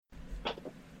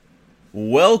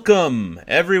Welcome,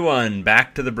 everyone,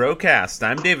 back to the broadcast.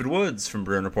 I'm David Woods from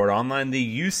Bruin Report Online,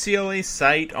 the UCLA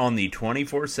site on the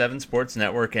 24/7 Sports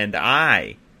Network, and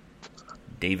I,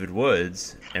 David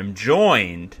Woods, am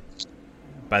joined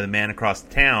by the man across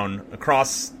town,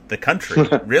 across the country,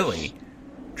 really,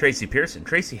 Tracy Pearson.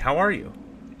 Tracy, how are you?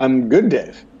 I'm good,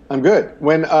 Dave. I'm good.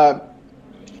 When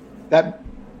that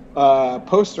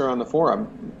poster on the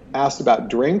forum asked about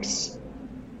drinks,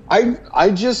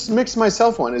 I just mixed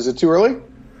myself one. Is it too early?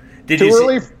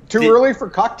 Too early for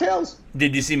cocktails?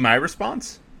 Did you see my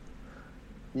response?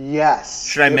 Yes.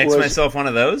 Should I mix myself one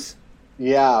of those?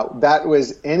 Yeah, that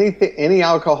was any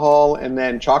alcohol and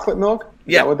then chocolate milk?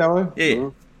 Is that what that was? Yeah.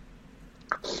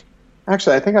 Mm-hmm.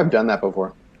 Actually, I think I've done that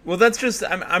before. Well, that's just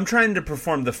I'm trying to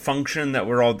perform the function that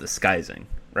we're all disguising,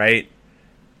 right?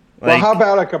 Well, how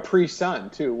about a Capri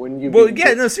Sun too?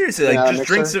 Seriously, just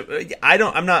drinks. I'm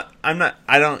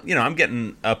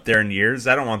getting up there in years.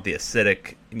 I don't want the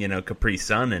acidic, Capri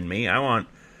Sun in me. I want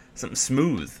something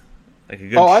smooth, like a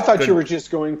good. Oh, I thought you were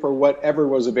just going for whatever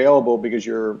was available because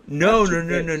you're. No.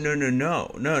 I'm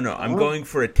going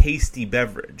for a tasty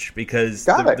beverage because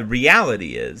the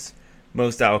reality is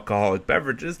most alcoholic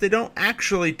beverages, they don't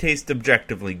actually taste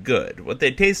objectively good. What they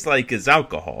taste like is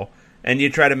alcohol. And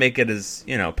you try to make it as,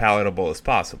 palatable as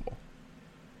possible.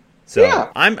 So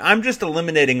yeah. I'm just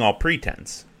eliminating all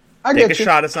pretense. Take a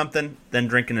shot of something, then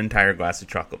drink an entire glass of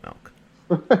chocolate milk.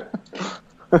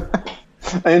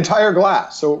 An entire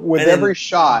glass. So with every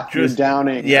shot, you're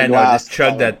downing a glass. Just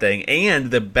chug that thing. And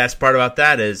the best part about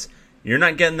that is you're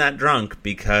not getting that drunk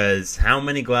because how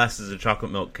many glasses of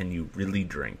chocolate milk can you really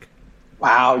drink?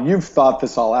 Wow, you've thought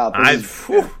this all out.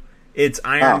 It's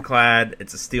ironclad.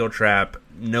 It's a steel trap.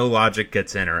 No logic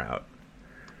gets in or out.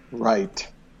 Right.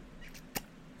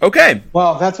 Okay.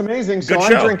 Well, that's amazing. So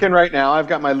I'm drinking right now. I've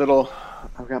got my little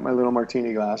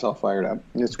martini glass all fired up.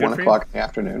 It's 1 o'clock in the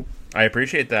afternoon. I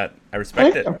appreciate that. I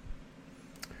respect it.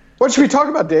 What should we talk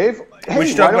about, Dave? We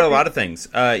should talk about a lot of things.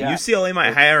 UCLA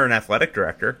might hire an athletic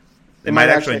director. They might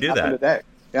actually do that today.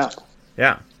 Yeah.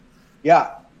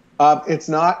 It's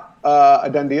not a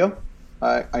done deal.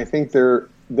 I think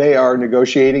they are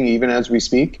negotiating even as we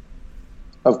speak.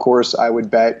 Of course, I would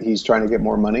bet he's trying to get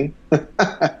more money. And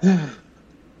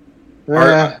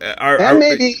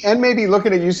maybe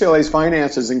looking at UCLA's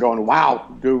finances and going, "Wow,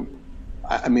 do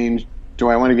I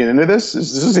want to get into this?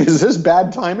 Is this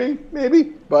bad timing?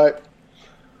 Maybe." But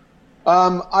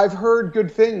I've heard good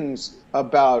things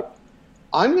about.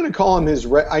 I'm going to call him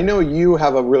I know you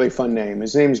have a really fun name.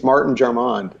 His name's Martin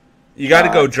Jarmond. You got to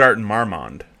go Jartin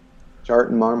Marmond.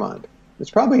 Jartin Marmond. It's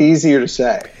probably easier to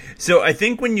say. So I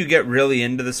think when you get really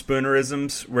into the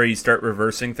Spoonerisms, where you start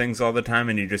reversing things all the time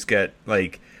and you just get,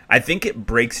 I think it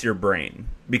breaks your brain.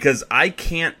 Because I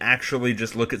can't actually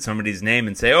just look at somebody's name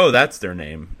and say, oh, that's their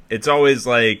name. It's always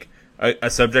like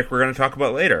a subject we're going to talk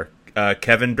about later.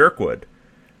 Kevin Dirkwood.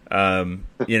 How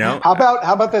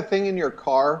about the thing in your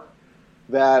car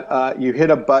that you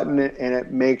hit a button and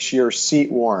it makes your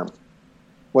seat warm?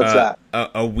 What's that?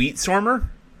 A wheat stormer?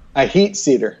 A heat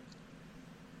seater.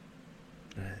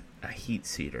 A heat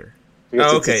seater.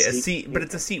 Oh, okay. But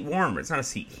it's a seat warmer. It's not a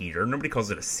seat heater. Nobody calls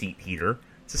it a seat heater.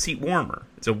 It's a seat warmer.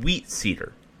 It's a wheat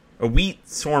seater. A wheat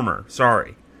stormer.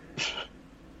 Sorry.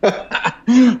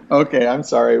 Okay, I'm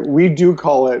sorry. We do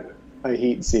call it a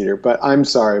heat seater, but I'm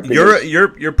sorry.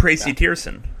 You're Tracy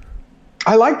Tierson.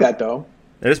 I like that though.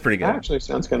 That is pretty good. That actually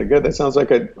sounds kind of good. That sounds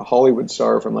like a Hollywood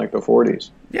star from the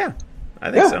 40s. Yeah, I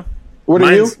think so. What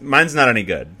are you? Mine's not any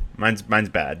good. Mine's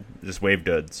bad. Just wave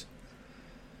duds.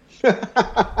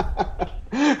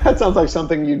 That sounds like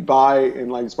something you'd buy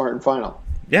in Smart and Final.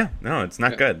 Yeah, no, it's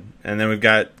not good. And then we've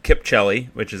got Kip Chelly,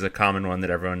 which is a common one that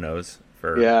everyone knows.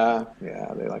 Yeah,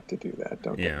 they like to do that,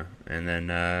 don't they? Yeah, and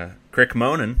then Crick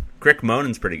Monin. Crick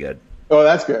Monin's pretty good. Oh,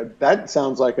 that's good. That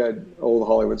sounds like an old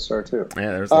Hollywood star too.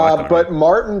 Yeah, there's a lot going But on.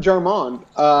 Martin Jarmond,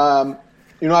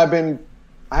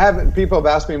 people have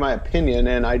asked me my opinion,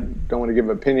 and I don't want to give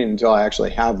an opinion until I actually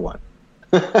have one.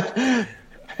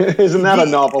 Isn't that a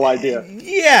novel idea?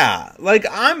 Yeah,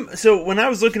 so when I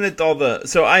was looking at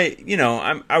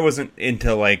I wasn't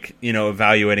into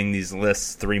evaluating these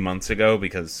lists 3 months ago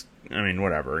because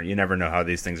whatever, you never know how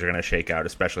these things are going to shake out,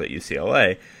 especially at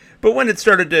UCLA. But when it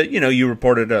started to, you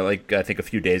reported I think a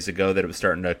few days ago that it was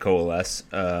starting to coalesce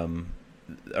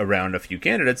around a few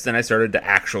candidates, then I started to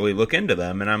actually look into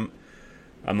them, and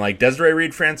I'm like, Desiree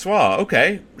Reed-Francois,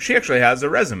 okay, she actually has a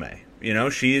resume.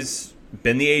 She's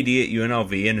been the AD at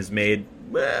UNLV and has made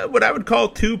what I would call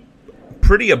 2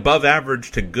 pretty above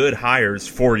average to good hires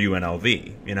for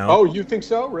UNLV. Oh, you think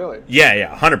so? Really?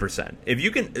 Yeah, 100%. If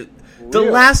you can, The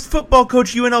last football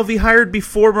coach UNLV hired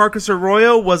before Marcus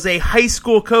Arroyo was a high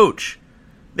school coach.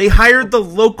 They hired the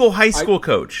local high school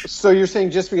coach. So you're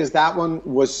saying just because that one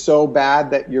was so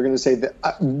bad that you're going to say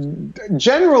that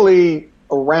generally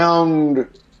around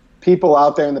people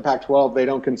out there in the Pac-12, they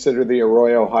don't consider the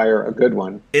Arroyo hire a good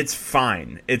one. It's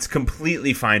fine. It's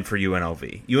completely fine for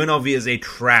UNLV. UNLV is a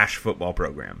trash football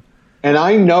program. And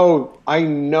I know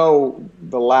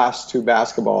the last two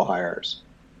basketball hires.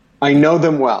 I know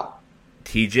them well.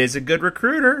 TJ's a good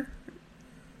recruiter.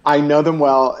 I know them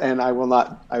well, and I will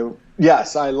not.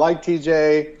 Yes, I like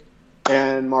TJ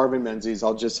and Marvin Menzies.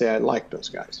 I'll just say I like those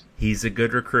guys. He's a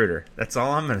good recruiter. That's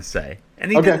all I'm going to say.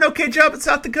 And he did an okay job at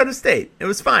South Dakota State. It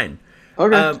was fine.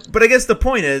 Okay. But I guess the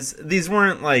point is, these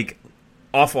weren't like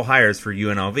awful hires for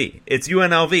UNLV. It's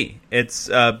UNLV. It's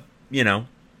a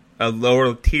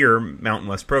lower tier Mountain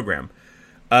West program.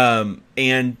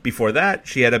 And before that,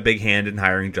 she had a big hand in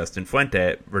hiring Justin Fuente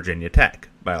at Virginia Tech,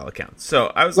 by all accounts.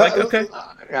 So I was okay.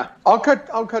 Yeah, I'll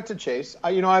cut to chase.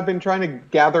 I've been trying to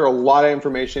gather a lot of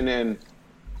information, and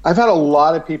I've had a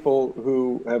lot of people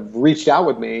who have reached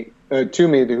out to me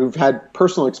who've had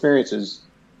personal experiences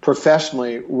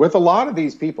professionally with a lot of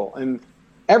these people, and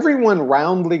everyone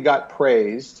roundly got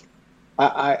praised.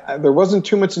 There wasn't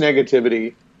too much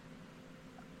negativity.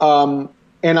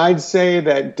 And I'd say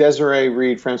that Desiree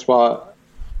Reed-Francois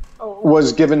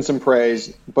was given some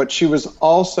praise, but she was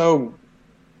also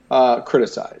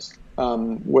criticized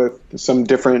with some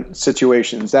different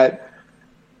situations. That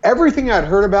everything I'd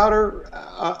heard about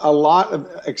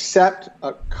her, except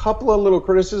a couple of little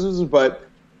criticisms, but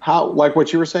how, like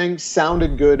what you were saying,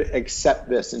 sounded good except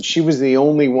this. And she was the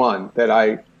only one that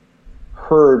I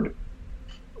heard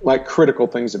like critical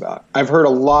things about. I've heard a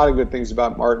lot of good things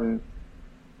about Martin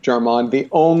Jarmond. The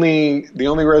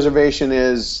only reservation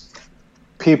is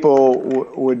people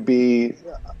would be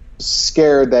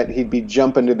scared that he'd be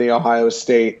jumping to the Ohio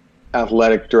State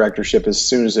athletic directorship as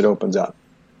soon as it opens up.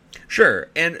 Sure.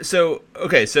 And so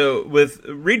with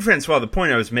Reed-Francois, the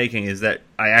point I was making is that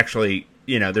I actually,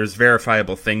 there's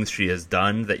verifiable things she has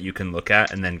done that you can look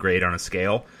at and then grade on a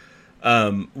scale.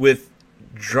 With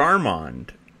Jarmond,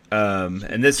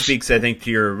 and this speaks, I think,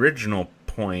 to your original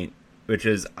point, which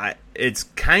is it's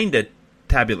kind of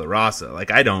tabula rasa.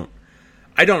 Like I don't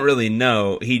really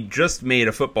know. He just made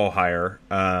a football hire,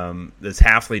 this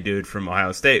Hafley dude from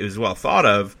Ohio State, who's well thought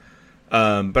of.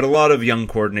 But a lot of young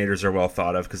coordinators are well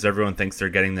thought of because everyone thinks they're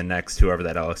getting the next whoever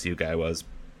that LSU guy was,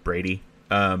 Brady.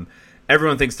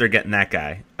 Everyone thinks they're getting that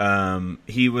guy.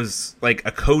 He was like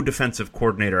a co-defensive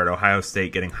coordinator at Ohio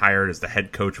State, getting hired as the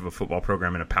head coach of a football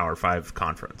program in a Power 5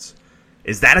 conference.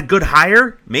 Is that a good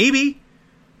hire? Maybe.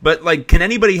 But, can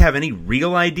anybody have any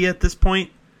real idea at this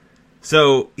point?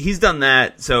 So, he's done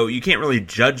that, so you can't really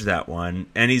judge that one.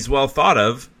 And he's well thought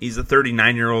of. He's a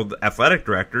 39-year-old athletic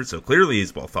director, so clearly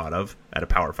he's well thought of at a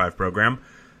Power 5 program.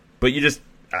 But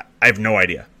I have no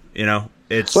idea,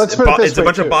 It's a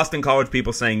bunch of Boston College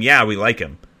people saying, yeah, we like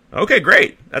him. Okay,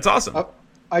 great. That's awesome.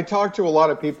 I talked to a lot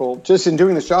of people. Just in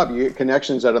doing this job, you get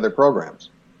connections at other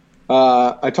programs.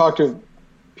 I talked to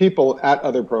people at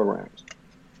other programs.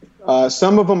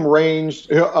 Some of them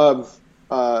ranged of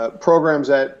programs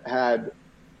that had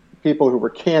people who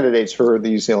were candidates for the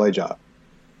UCLA job.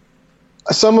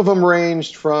 Some of them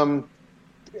ranged from,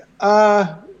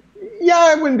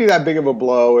 it wouldn't be that big of a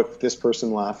blow if this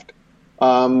person left,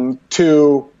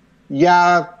 to,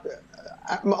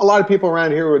 a lot of people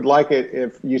around here would like it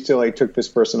if UCLA took this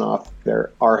person off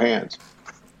our hands.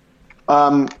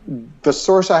 The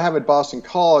source I have at Boston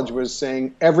College was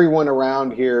saying everyone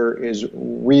around here is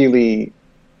really,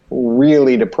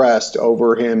 really depressed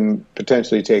over him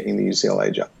potentially taking the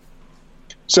UCLA job.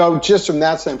 So just from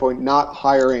that standpoint, not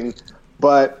hiring,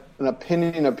 but an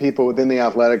opinion of people within the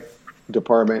athletic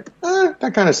department,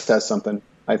 that kind of says something,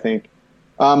 I think.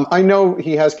 I know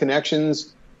he has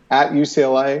connections at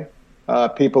UCLA,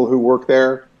 people who work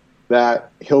there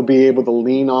that he'll be able to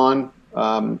lean on,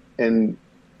 and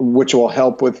which will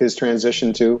help with his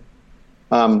transition too.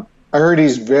 I heard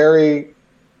he's very,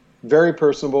 very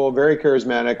personable, very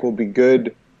charismatic, will be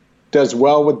good, does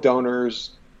well with donors,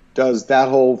 does that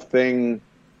whole thing,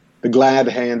 the glad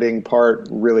handing part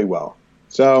really well.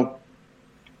 So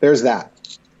there's that.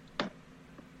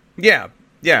 Yeah,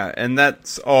 and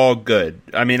that's all good.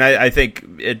 I mean, I think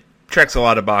it checks a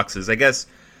lot of boxes. I guess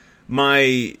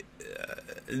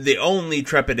the only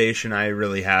trepidation I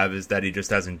really have is that he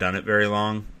just hasn't done it very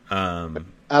long.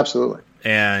 Absolutely.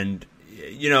 And,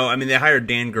 they hired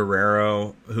Dan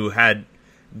Guerrero, who had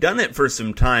done it for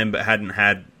some time, but hadn't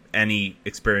had any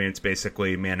experience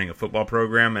basically manning a football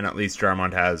program. And at least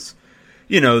Jarmond has,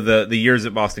 the years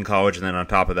at Boston College. And then on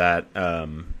top of that,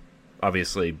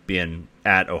 obviously being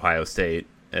at Ohio State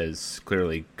is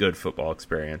clearly good football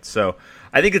experience. So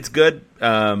I think it's good.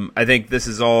 I think this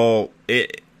is all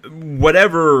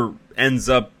whatever ends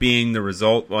up being the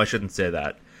result. Well, I shouldn't say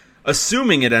that.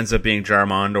 Assuming it ends up being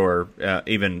Jarmond or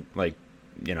even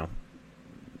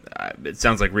it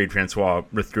sounds like Reed Francois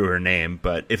withdrew her name,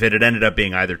 but if it had ended up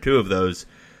being either two of those,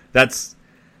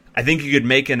 I think you could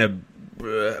make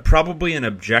probably an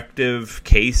objective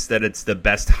case that it's the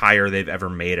best hire they've ever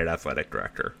made at athletic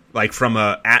director. Like from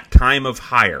at time of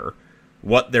hire,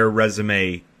 what their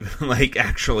resume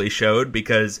actually showed,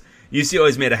 because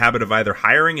UCLA's made a habit of either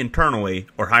hiring internally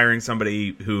or hiring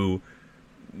somebody who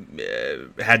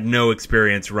had no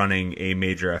experience running a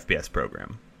major FBS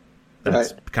program.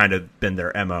 That's kind of been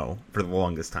their MO for the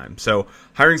longest time. So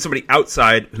hiring somebody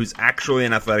outside who's actually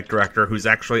an athletic director, who's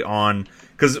actually on,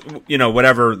 because,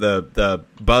 whatever the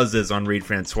buzz is on Reed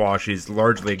Francois, she's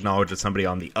largely acknowledged as somebody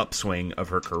on the upswing of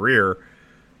her career.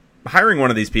 Hiring one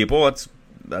of these people,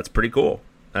 that's pretty cool.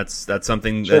 That's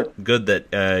something good that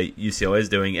UCLA is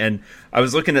doing. And I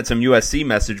was looking at some USC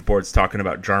message boards talking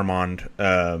about Jarmond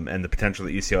and the potential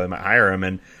that UCLA might hire him,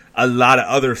 and a lot of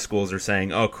other schools are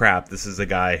saying, "Oh crap, this is a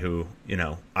guy who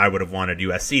I would have wanted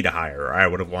USC to hire, or I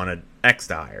would have wanted X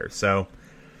to hire." So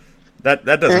that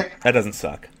doesn't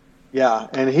suck. Yeah,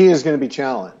 and he is going to be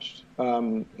challenged.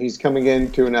 He's coming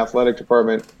into an athletic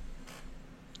department.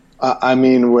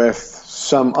 With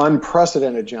some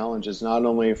unprecedented challenges, not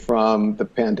only from the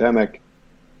pandemic,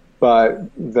 but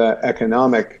the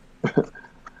economic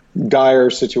dire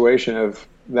situation of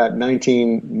that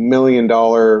 $19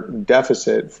 million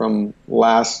deficit from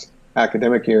last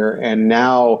academic year. And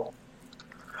now,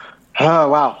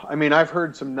 wow. I've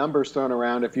heard some numbers thrown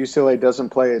around. If UCLA doesn't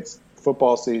play its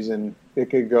football season, it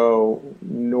could go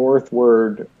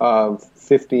northward of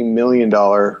 $50 million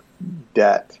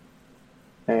debt.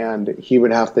 And he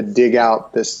would have to dig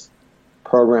out this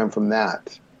program from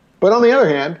that. But on the other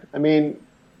hand,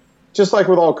 just like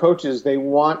with all coaches, they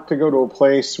want to go to a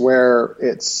place where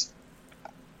it's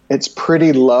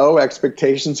pretty low.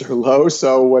 Expectations are low.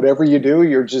 So whatever you do,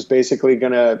 you're just basically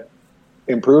going to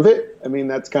improve it.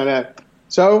 That's kind of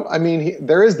so.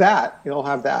 There is that. He'll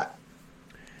have that.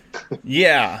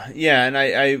 Yeah, and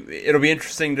it'll be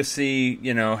interesting to see,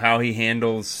 how he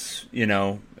handles,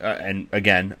 and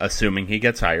again, assuming he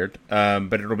gets hired,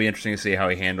 but it'll be interesting to see how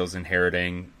he handles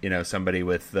inheriting, somebody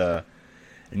with the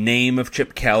name of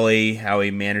Chip Kelly, how he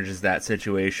manages that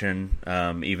situation,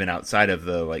 even outside of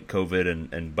the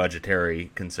COVID and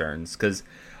budgetary concerns, because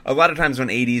a lot of times when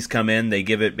ADs come in, they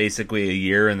give it basically a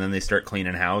year and then they start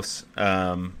cleaning house,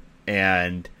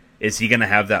 and is he going to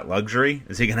have that luxury?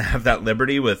 Is he going to have that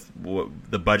liberty with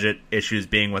the budget issues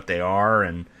being what they are?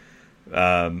 And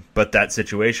but that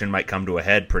situation might come to a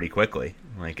head pretty quickly.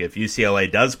 Like if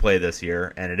UCLA does play this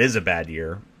year and it is a bad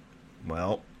year,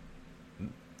 well,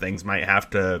 things might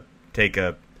have to take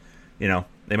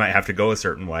they might have to go a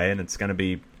certain way, and it's going to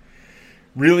be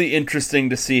really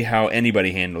interesting to see how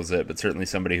anybody handles it, but certainly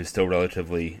somebody who's still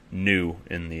relatively new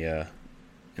in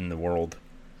the world.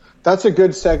 That's a good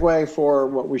segue for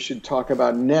what we should talk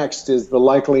about next, is the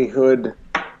likelihood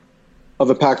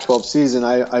of a Pac-12 season.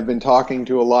 I've been talking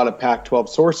to a lot of Pac-12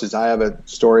 sources. I have a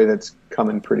story that's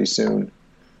coming pretty soon.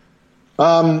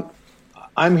 I'm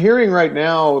hearing right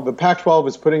now the Pac-12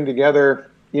 is putting together,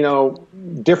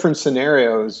 different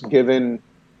scenarios given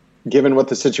what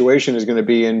the situation is going to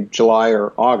be in July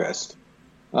or August.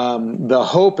 The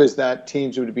hope is that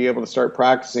teams would be able to start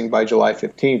practicing by July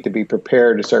 15th to be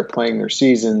prepared to start playing their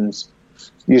seasons.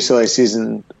 UCLA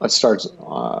season starts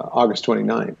August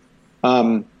 29th.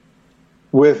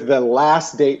 With the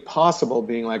last date possible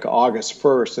being August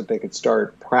 1st that they could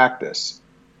start practice.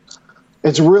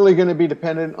 It's really going to be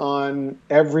dependent on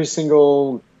every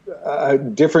single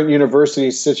different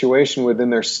university situation within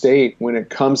their state when it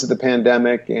comes to the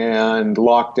pandemic and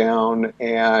lockdown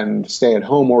and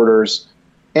stay-at-home orders.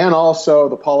 And also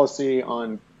the policy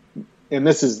on, and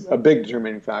this is a big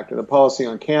determining factor, the policy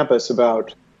on campus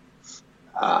about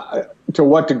to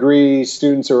what degree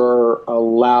students are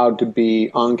allowed to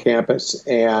be on campus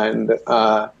and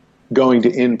going to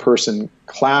in-person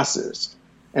classes.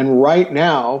 And right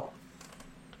now,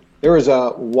 there is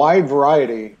a wide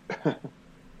variety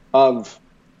of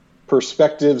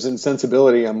perspectives and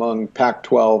sensibility among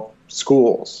Pac-12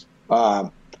 schools.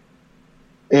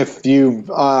 If you,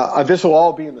 this will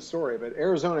all be in the story, but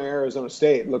Arizona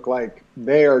State look like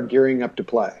they are gearing up to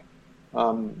play.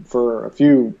 For a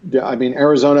few,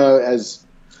 Arizona has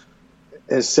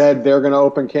said they're going to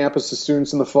open campus to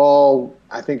students in the fall.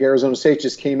 I think Arizona State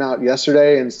just came out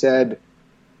yesterday and said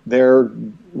they're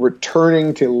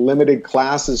returning to limited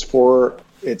classes for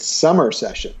its summer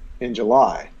session. in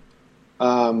July.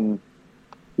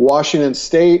 Washington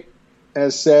State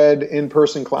has said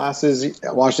in-person classes.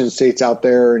 Washington State's out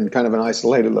there in kind of an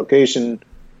isolated location,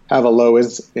 have a low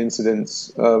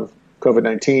incidence of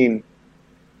COVID-19.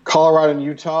 Colorado and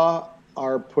Utah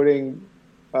are putting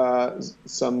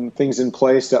some things in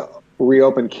place to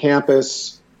reopen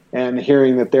campus, and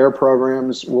hearing that their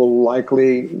programs will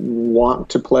likely want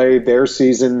to play their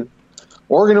season.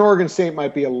 Oregon State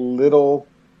might be a little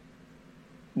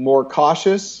more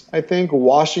cautious, I think.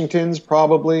 Washington's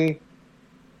probably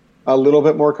a little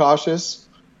bit more cautious.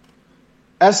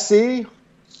 SC,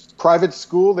 private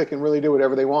school, they can really do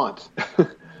whatever they want.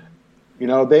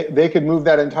 They could move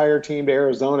that entire team to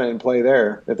Arizona and play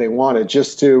there if they wanted,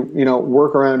 just to,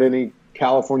 work around any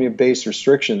California-based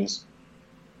restrictions.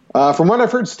 From what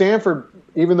I've heard, Stanford,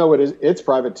 even though it's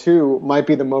private too, might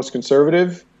be the most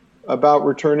conservative about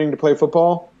returning to play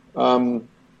football.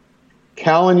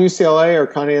 Cal and UCLA are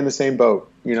kind of in the same boat,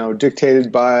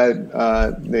 dictated by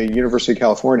the University of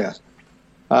California.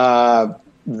 The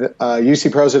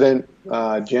UC president,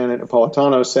 Janet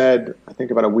Napolitano, said, I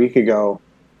think about a week ago,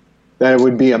 that it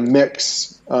would be a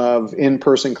mix of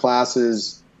in-person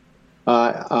classes,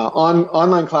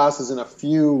 online classes, and a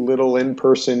few little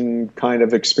in-person kind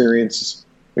of experiences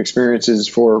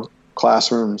for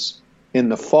classrooms in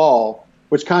the fall,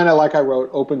 which kind of, like I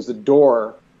wrote, opens the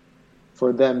door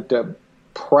for them to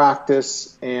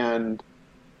practice and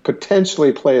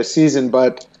potentially play a season,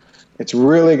 but it's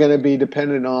really going to be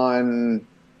dependent on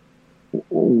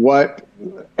what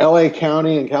LA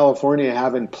County and California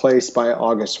have in place by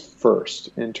August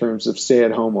 1st in terms of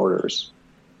stay-at-home orders.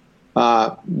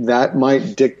 That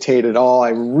might dictate it all. I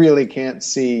really can't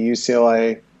see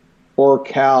UCLA or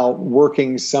Cal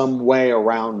working some way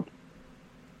around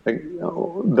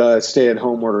the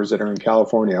stay-at-home orders that are in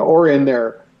California or in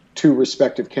their two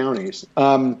respective counties.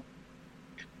 So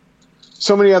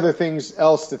many other things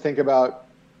else to think about,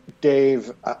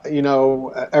 Dave.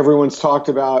 Everyone's talked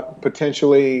about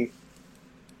potentially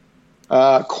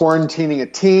quarantining a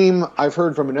team. I've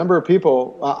heard from a number of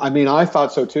people. I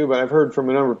thought so too, but I've heard from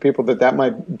a number of people that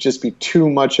might just be too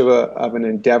much of an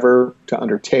endeavor to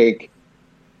undertake.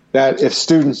 That if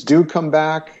students do come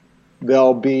back,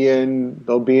 they'll be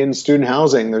in student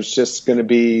housing. There's just going to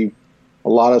be a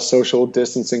lot of social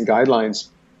distancing guidelines,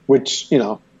 which,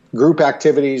 group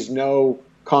activities, no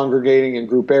congregating in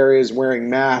group areas, wearing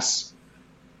masks.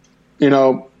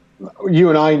 You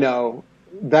and I know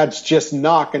that's just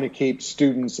not going to keep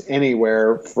students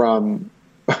anywhere from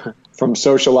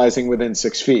socializing within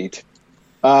 6 feet.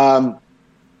 So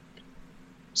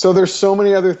there's so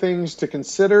many other things to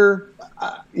consider.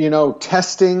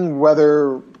 Testing,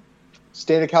 whether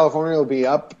state of California will be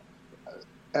up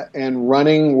and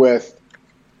running with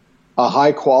a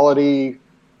high quality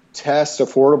test,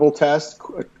 affordable test,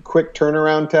 quick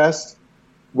turnaround test,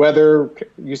 whether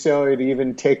UCLA would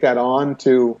even take that on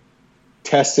to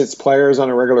test its players on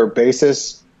a regular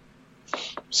basis.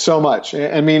 So much.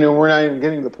 And we're not even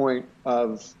getting to the point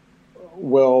of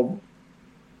will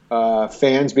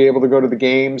fans be able to go to the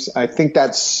games. I think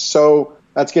that's going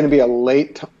to be a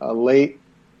late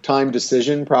time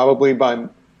decision, probably by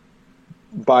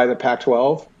the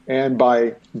Pac-12 and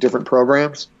by different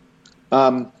programs.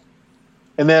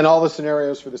 And then all the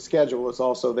scenarios for the schedule is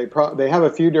also, they have a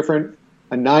few different,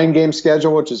 a 9-game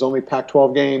schedule, which is only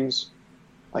Pac-12 games,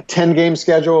 a 10-game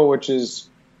schedule, which is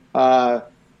adding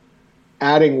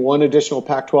one additional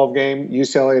Pac-12 game.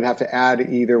 UCLA would have to add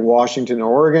either Washington or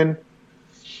Oregon.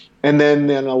 And then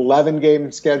an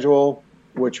 11-game schedule,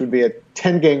 which would be a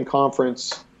 10-game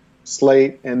conference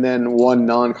slate, and then one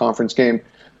non-conference game.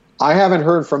 I haven't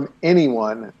heard from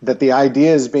anyone that the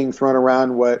idea is being thrown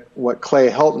around what Clay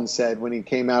Helton said when he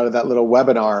came out of that little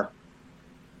webinar,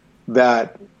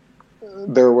 that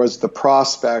there was the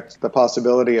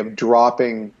possibility of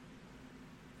dropping,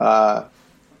 of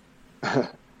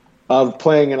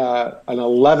playing an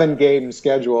 11-game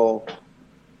schedule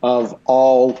of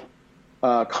all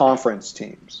conference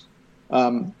teams.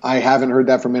 I haven't heard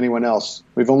that from anyone else.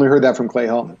 We've only heard that from Clay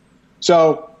Helton.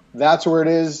 So that's where it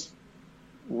is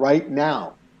right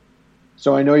now.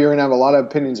 So I know you're going to have a lot of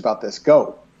opinions about this.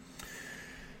 Go.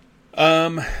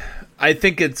 I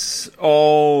think it's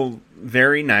all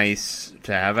very nice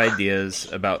to have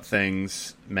ideas about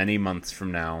things many months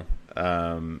from now.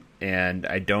 And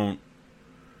I don't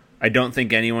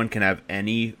think anyone can have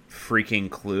any freaking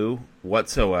clue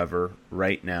whatsoever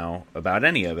right now about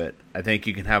any of it. I think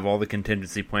you can have all the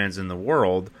contingency plans in the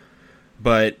world,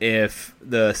 but if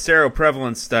the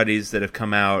seroprevalence studies that have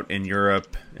come out in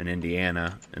Europe and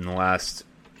Indiana in the last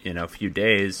few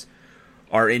days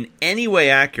are in any way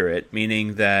accurate,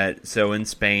 meaning that, so in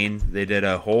Spain, they did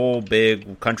a whole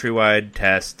big countrywide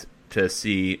test to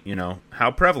see,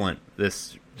 how prevalent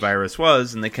this virus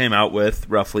was, and they came out with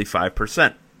roughly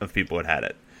 5% of people had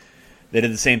it. They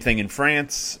did the same thing in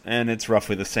France, and it's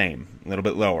roughly the same, a little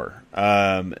bit lower.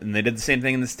 And they did the same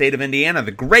thing in the state of Indiana,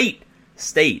 the great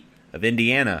state of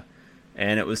Indiana,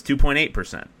 and it was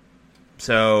 2.8%.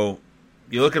 So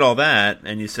you look at all that,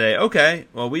 and you say, okay,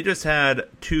 well, we just had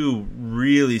 2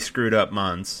 really screwed up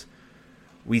months.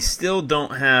 We still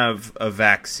don't have a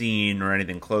vaccine or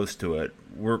anything close to it.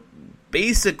 We're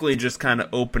basically just kind of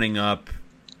opening up.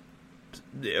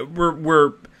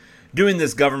 We're doing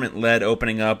this government-led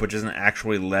opening up, which isn't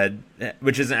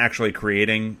actually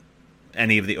creating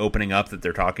any of the opening up that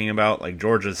they're talking about. Like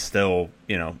Georgia's still,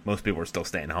 most people are still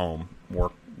staying home.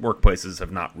 Workplaces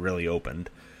have not really opened.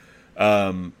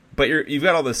 But you've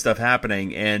got all this stuff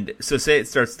happening, and so say it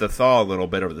starts to thaw a little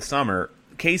bit over the summer,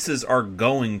 cases are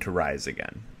going to rise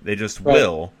again. They just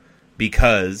will,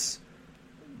 because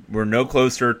we're no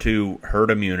closer to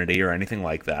herd immunity or anything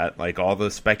like that. Like all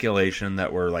the speculation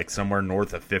that we're like somewhere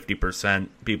north of 50%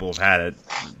 people have had it,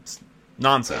 it's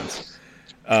nonsense.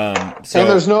 And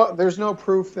there's no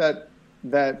proof that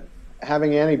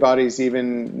having antibodies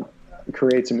even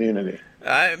creates immunity.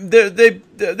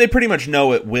 They pretty much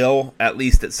know it will, at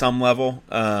least at some level,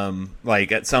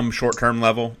 like at some short-term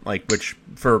level, like which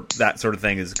for that sort of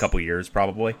thing is a couple years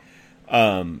probably.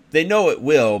 They know it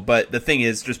will, but the thing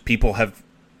is, just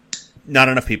not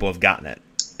enough people have gotten it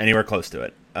anywhere close to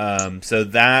it. So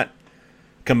that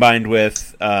combined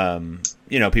with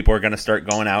people are going to start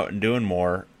going out and doing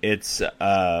more. It's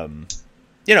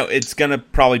it's going to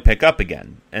probably pick up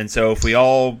again. And so if we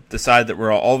all decide that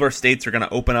all of our states are going to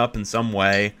open up in some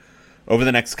way over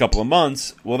the next couple of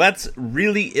months, well, that's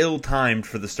really ill-timed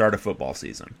for the start of football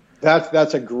season.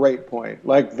 That's a great point.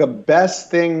 Like the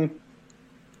best thing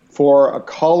for a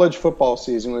college football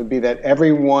season would be that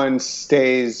everyone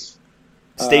stays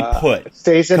put.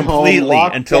 Stays at completely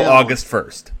home until August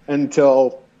 1st.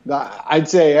 Until, I'd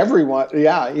say everyone,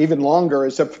 even longer,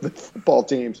 except for the football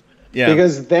teams. Yeah.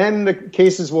 Because then the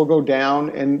cases will go down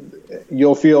and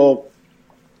you'll feel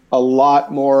a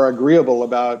lot more agreeable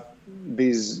about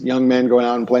these young men going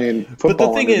out and playing football. But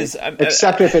the thing is,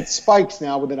 except if it spikes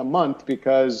now within a month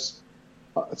because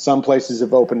some places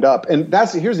have opened up. And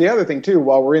here's the other thing too,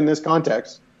 while we're in this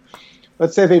context.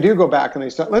 Let's say they do go back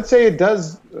and let's say it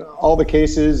does, all the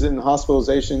cases and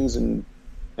hospitalizations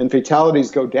and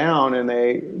fatalities go down and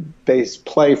they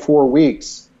play 4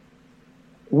 weeks.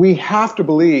 We have to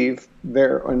believe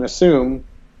and assume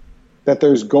that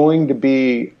there's going to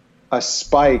be a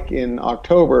spike in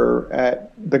October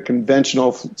at the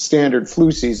conventional standard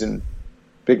flu season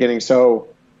beginning. So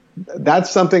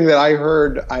that's something that I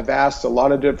heard. I've asked a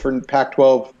lot of different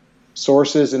Pac-12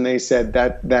 sources, and they said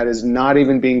that is not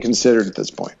even being considered at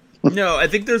this point. No, I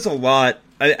think there's a lot,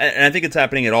 and I think it's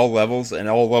happening at all levels and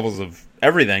all levels of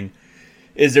everything.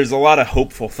 There's a lot of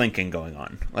hopeful thinking going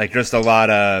on. Like just a lot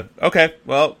of, okay,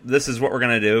 well, this is what we're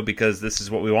going to do because this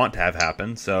is what we want to have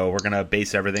happen. So we're going to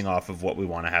base everything off of what we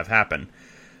want to have happen.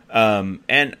 And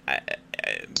I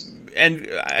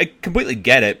completely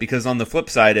get it, because on the flip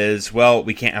side is, well,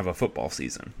 we can't have a football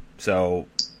season. So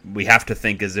we have to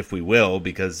think as if we will,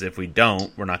 because if we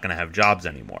don't, we're not going to have jobs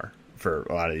anymore for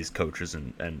a lot of these coaches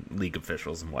and league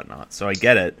officials and whatnot. So I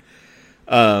get it.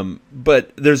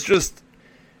 But there's just,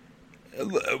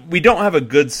 we don't have a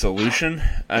good solution.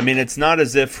 I mean, it's not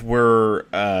as if we're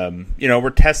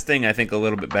testing, I think, a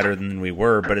little bit better than we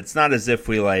were, but it's not as if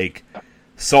we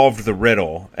solved the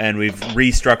riddle and we've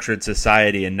restructured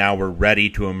society and now we're ready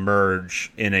to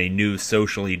emerge in a new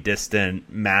socially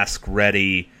distant,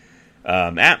 mask-ready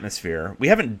atmosphere. We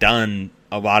haven't done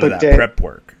a lot of that prep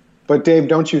work. But Dave,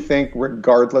 don't you think,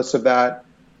 regardless of that,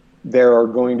 there are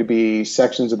going to be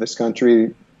sections of this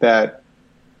country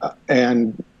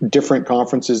and different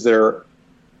conferences that are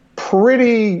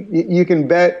pretty, you can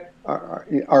bet,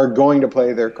 are going to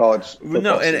play their college football.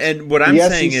 No, and what I'm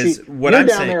saying is, down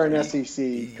there in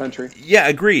SEC country. Yeah,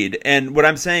 agreed. And what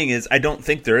I'm saying is, I don't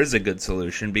think there is a good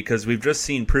solution, because we've just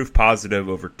seen proof positive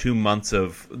over 2 months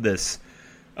of this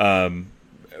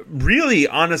really,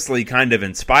 honestly, kind of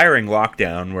inspiring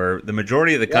lockdown, where the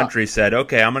majority of the country said,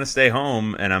 okay, I'm going to stay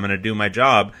home and I'm going to do my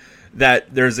job.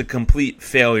 That there's a complete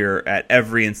failure at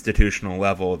every institutional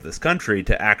level of this country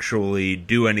to actually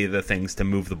do any of the things to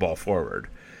move the ball forward.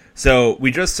 So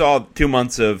we just saw 2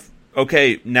 months of,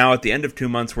 okay, now at the end of 2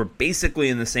 months, we're basically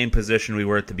in the same position we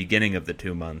were at the beginning of the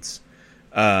 2 months.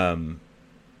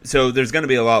 So there's going to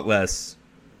be a lot less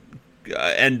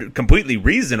and completely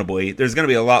reasonably, there's going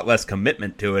to be a lot less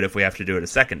commitment to it if we have to do it a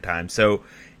second time. So,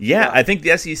 yeah, I think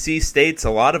the SEC states, a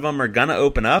lot of them are going to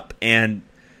open up, and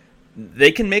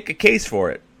they can make a case for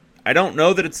it. I don't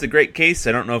know that it's the great case.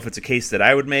 I don't know if it's a case that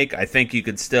I would make. I think you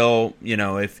could still,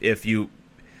 if you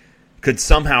could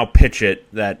somehow pitch it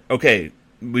that, okay,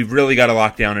 we've really got to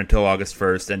lock down until August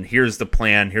 1st, and here's the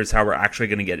plan. Here's how we're actually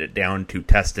going to get it down to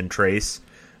test and trace.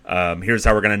 Here's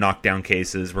how we're going to knock down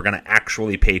cases. We're going to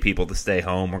actually pay people to stay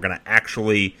home. We're going to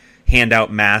actually hand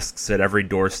out masks at every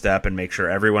doorstep and make sure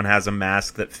everyone has a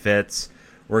mask that fits.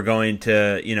 We're going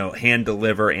to, hand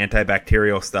deliver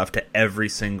antibacterial stuff to every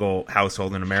single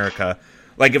household in America.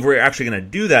 Like, if we're actually going to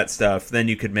do that stuff, then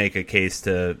you could make a case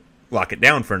to lock it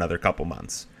down for another couple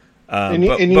months. But we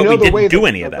didn't do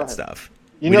any of that stuff.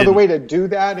 The way to do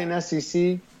that in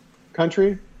SEC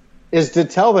country is to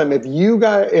tell them, if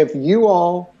you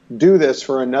all do this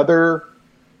for another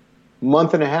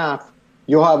month and a half,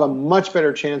 you'll have a much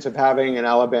better chance of having an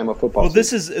Alabama football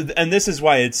season. This is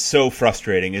why it's so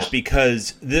frustrating, is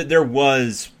because there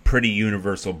was pretty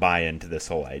universal buy-in to this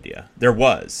whole idea. There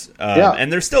was.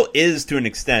 And there still is to an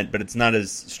extent, but it's not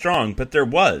as strong, but there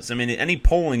was. I mean, any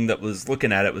polling that was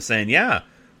looking at it was saying, yeah,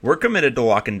 we're committed to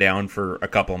locking down for a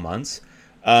couple months.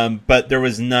 But there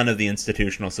was none of the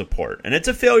institutional support. And it's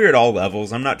a failure at all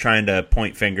levels. I'm not trying to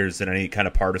point fingers at any kind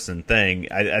of partisan thing.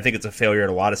 I think it's a failure at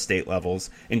a lot of state levels,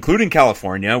 including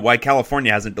California. Why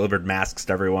California hasn't delivered masks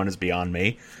to everyone is beyond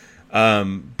me.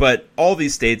 But all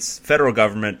these states, federal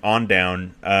government on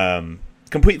down,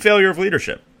 complete failure of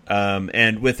leadership.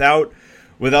 And without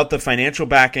the financial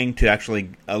backing to actually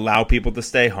allow people to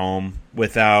stay home,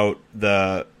 without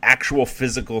the actual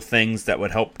physical things that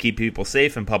would help keep people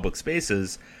safe in public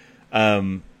spaces,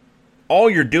 all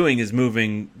you're doing is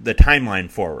moving the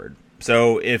timeline forward.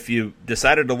 So if you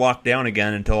decided to lock down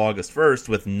again until August 1st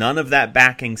with none of that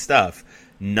backing stuff,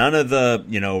 none of the,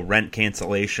 rent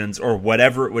cancellations or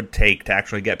whatever it would take to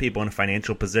actually get people in a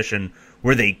financial position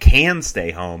where they can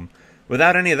stay home,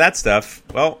 without any of that stuff,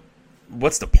 well,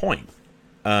 what's the point?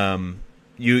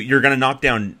 You're going to knock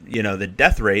down, the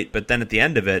death rate, but then at the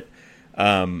end of it,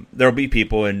 there'll be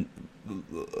people in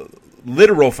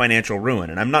literal financial ruin.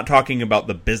 And I'm not talking about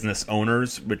the business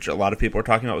owners, which a lot of people are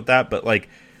talking about with that, but like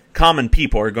common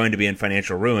people are going to be in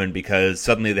financial ruin because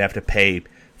suddenly they have to pay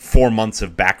 4 months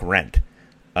of back rent,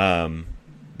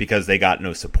 because they got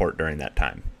no support during that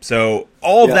time. So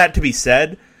all of that to be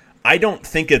said, I don't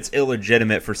think it's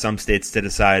illegitimate for some states to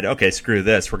decide, okay, screw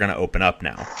this, we're going to open up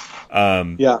now.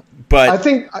 But I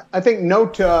think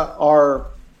note to our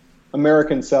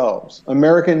American selves.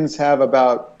 Americans have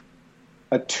about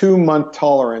a 2-month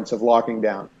tolerance of locking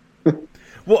down.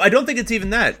 Well, I don't think it's even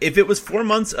that. If it was 4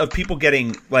 months of people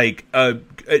getting like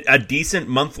a decent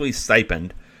monthly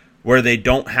stipend where they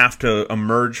don't have to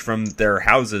emerge from their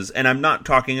houses, and I'm not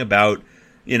talking about,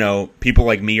 people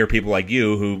like me or people like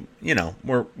you who,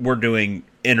 we're doing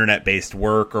internet-based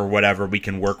work or whatever, we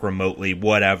can work remotely,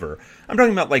 whatever. I'm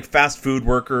talking about like fast food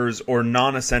workers or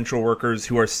non-essential workers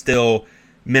who are still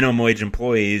minimum wage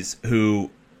employees who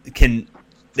can't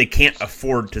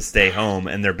afford to stay home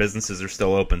and their businesses are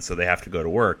still open, so they have to go to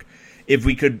work. If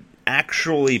we could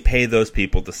actually pay those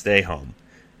people to stay home,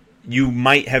 you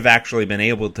might have actually been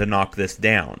able to knock this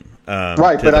down.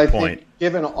 Right, but I think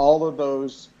given all of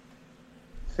those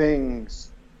things,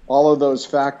 all of those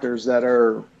factors that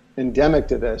are endemic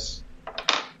to this,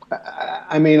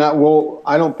 I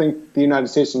don't think the United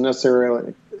States will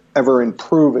necessarily ever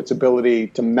improve its ability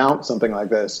to mount something like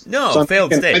this. No, so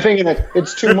failed state. I think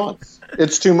it's 2 months.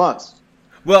 It's 2 months.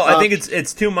 Well, I think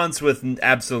it's 2 months with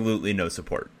absolutely no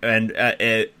support, and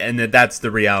that's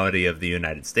the reality of the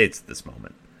United States at this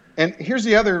moment. And here's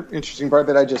the other interesting part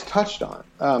that I just touched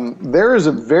on. There is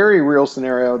a very real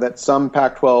scenario that some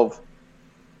Pac-12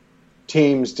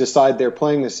 teams decide they're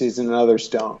playing this season and others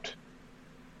don't.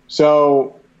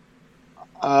 So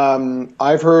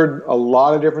I've heard a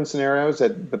lot of different scenarios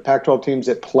that the Pac-12 teams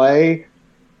that play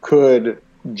could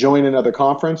join another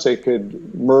conference. They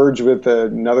could merge with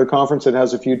another conference that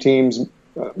has a few teams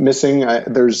missing.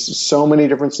 There's so many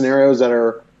different scenarios that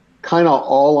are kind of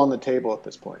all on the table at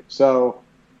this point. So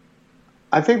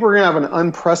I think we're going to have an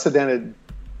unprecedented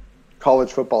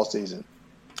college football season.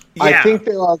 Yeah. I think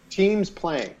there are teams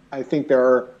playing. I think there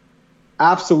are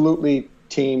absolutely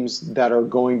teams that are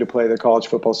going to play the college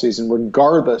football season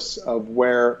regardless of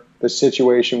where the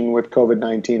situation with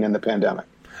COVID-19 and the pandemic.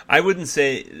 I wouldn't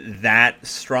say that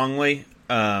strongly.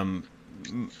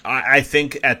 I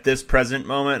think at this present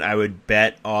moment, I would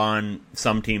bet on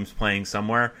some teams playing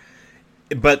somewhere.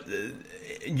 but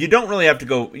you don't really have to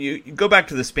go. You go back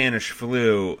to the Spanish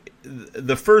flu.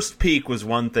 The first peak was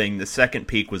one thing. The second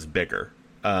peak was bigger.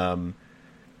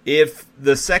 If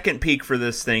the second peak for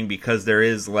this thing, because there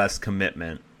is less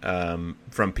commitment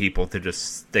from people to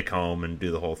just stick home and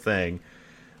do the whole thing,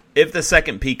 if the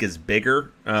second peak is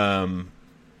bigger,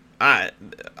 I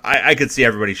could see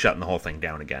everybody shutting the whole thing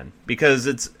down again,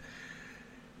 because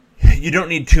you don't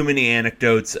need too many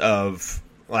anecdotes of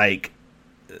like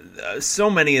so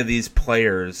many of these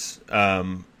players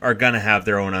are going to have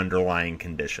their own underlying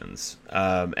conditions,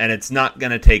 and it's not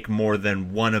going to take more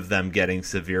than one of them getting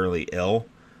severely ill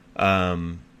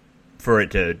for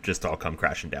it to just all come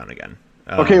crashing down again.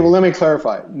 Okay, well, let me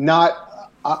clarify. I'm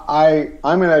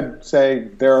going to say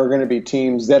there are going to be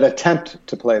teams that attempt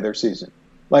to play their season.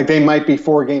 Like they might be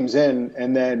 4 games in,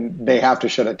 and then they have to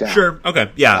shut it down. Sure. Okay.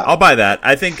 Yeah, I'll buy that.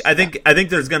 I think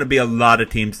there's going to be a lot of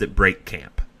teams that break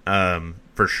camp,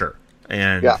 for sure,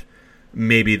 and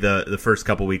maybe the first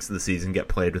couple weeks of the season get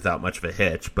played without much of a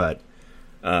hitch, but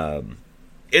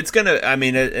it's gonna. I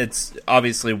mean, it's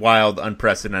obviously wild,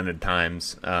 unprecedented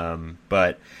times,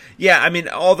 but yeah, I mean,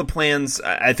 all the plans.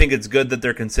 I think it's good that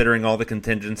they're considering all the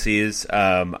contingencies.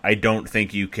 I don't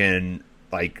think you can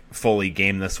like fully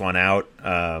game this one out.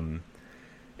 And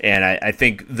I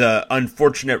think the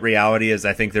unfortunate reality is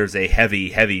I think there's a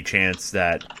heavy chance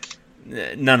that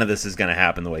none of this is going to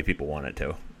happen the way people want it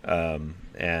to.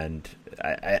 And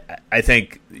I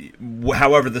think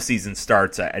however the season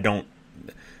starts,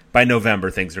 by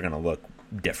November, things are going to look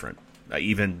different,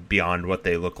 even beyond what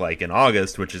they look like in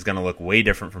August, which is going to look way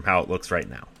different from how it looks right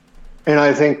now. And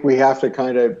I think we have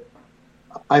to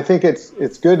I think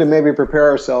it's good to maybe prepare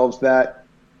ourselves that,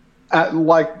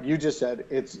 like you just said,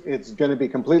 it's going to be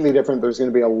completely different. There's going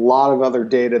to be a lot of other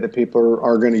data that people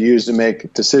are going to use to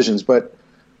make decisions, but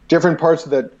different parts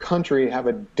of the country have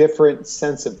a different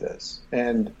sense of this.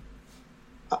 And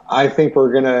I think we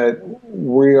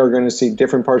are going to see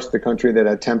different parts of the country that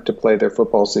attempt to play their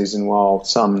football season while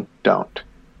some don't.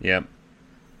 Yep.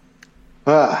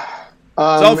 It's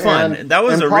all fun. That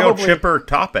was a real chipper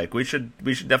topic. We should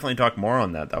definitely talk more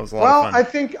on that. That was a lot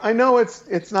of fun. I know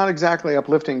it's not exactly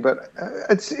uplifting, but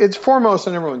it's foremost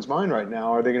on everyone's mind right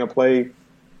now. Are they going to play?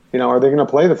 Are they going to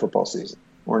play the football season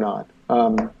or not?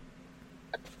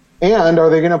 And are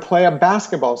they going to play a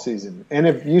basketball season? And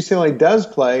if UCLA does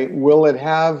play, will it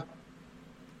have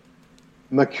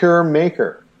Makur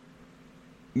Maker?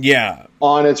 Yeah,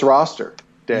 on its roster.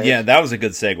 Dave? Yeah, that was a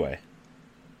good segue.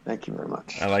 Thank you very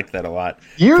much. I like that a lot.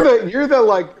 You're the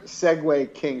like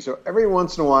segue king. So every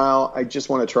once in a while, I just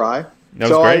want to try.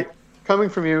 That was great. Coming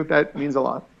from you, that means a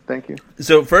lot. Thank you.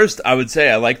 So first, I would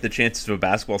say I like the chances of a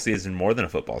basketball season more than a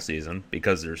football season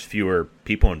because there's fewer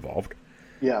people involved.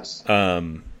 Yes.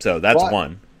 So that's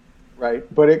one. Right,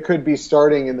 but it could be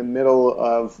starting in the middle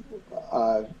of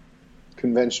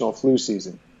conventional flu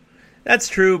season. That's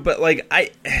true, but like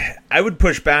I would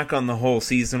push back on the whole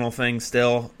seasonal thing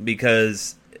still,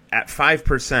 because at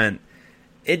 5%,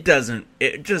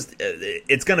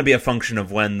 it's going to be a function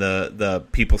of when the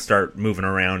people start moving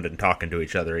around and talking to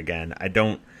each other again.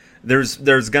 There's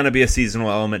going to be a seasonal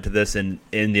element to this in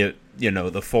the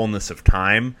the fullness of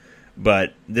time,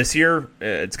 but this year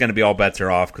it's going to be all bets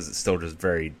are off because it's still just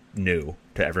very new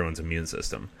to everyone's immune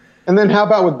system. And then how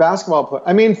about with basketball?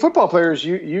 I mean, football players,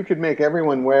 you could make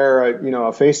everyone wear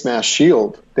a face mask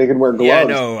shield. They could wear gloves. Yeah,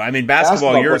 no, I mean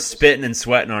basketball you're players, spitting and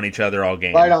sweating on each other all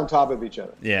game, right on top of each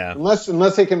other. Yeah,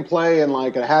 unless they can play in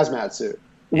like a hazmat suit,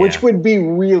 which would be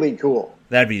really cool.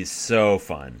 That'd be so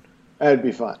fun. That'd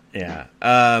be fun. Yeah.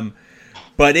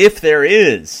 But if there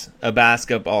is a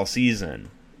basketball season,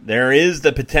 there is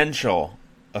the potential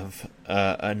of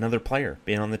another player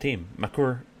being on the team.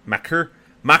 Makur Maker.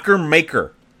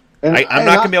 I'm not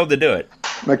going to be able to do it.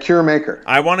 Makur Maker.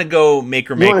 I want to go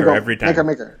Maker every time.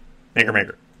 Maker.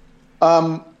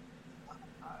 I'm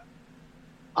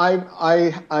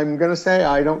going to say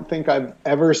I don't think I've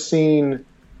ever seen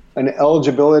an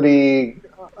eligibility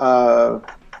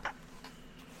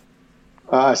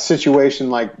situation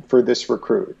like for this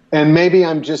recruit. And maybe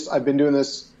I've been doing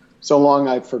this so long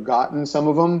I've forgotten some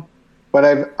of them,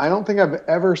 but I don't think I've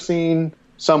ever seen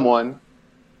someone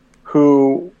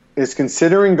who is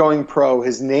considering going pro.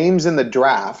 His name's in the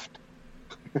draft,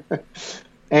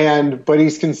 but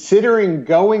he's considering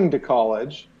going to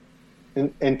college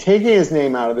and taking his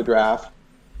name out of the draft.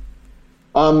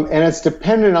 And it's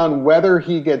dependent on whether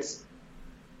he gets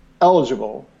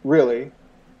eligible, really.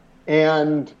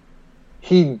 And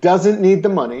he doesn't need the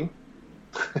money.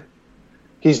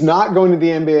 He's not going to the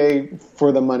NBA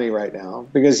for the money right now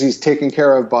because he's taken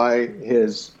care of by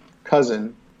his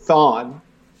cousin, Thon.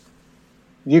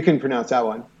 You can pronounce that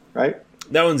one, right?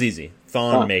 That one's easy.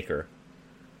 Thon Maker.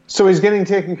 So he's getting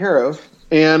taken care of,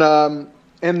 and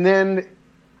then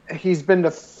he's been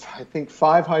to I think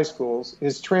 5 high schools.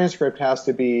 His transcript has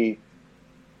to be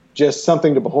just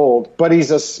something to behold. But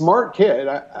he's a smart kid,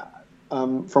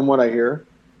 from what I hear.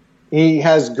 He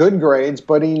has good grades,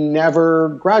 but he never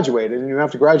graduated, and you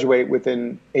have to graduate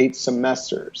within 8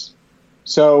 semesters.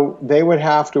 So they would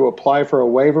have to apply for a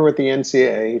waiver with the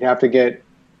NCAA. He'd have to get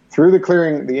through the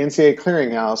NCAA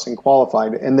clearinghouse and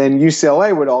qualified, and then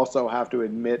UCLA would also have to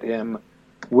admit him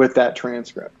with that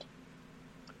transcript.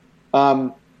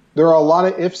 There are a lot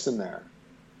of ifs in there.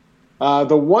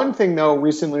 The one thing, though,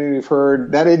 recently we've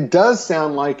heard that it does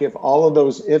sound like if all of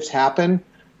those ifs happen,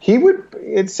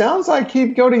 it sounds like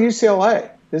he'd go to UCLA.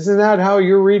 Isn't that how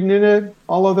you're reading in it,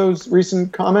 all of those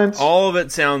recent comments? All of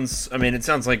it sounds, it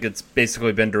sounds like it's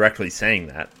basically been directly saying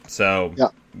that. So,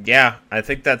 yeah, I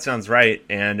think that sounds right.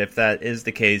 And if that is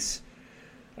the case,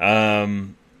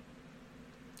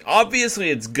 obviously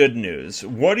it's good news.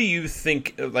 What do you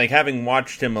think, like having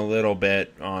watched him a little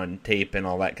bit on tape and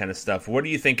all that kind of stuff, what do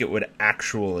you think it would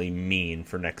actually mean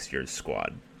for next year's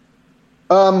squad?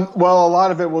 Well, a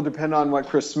lot of it will depend on what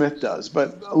Chris Smith does,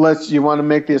 but you want to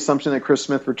make the assumption that Chris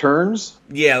Smith returns?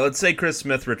 Yeah, let's say Chris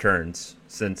Smith returns,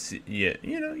 since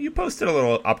you posted a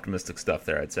little optimistic stuff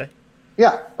there, I'd say.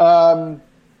 Yeah.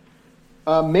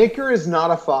 Maker is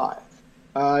not a 5,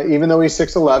 even though he's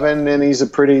 6'11" and he's a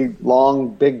pretty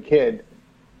long, big kid.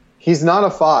 He's not a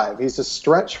 5. He's a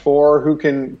stretch 4 who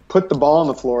can put the ball on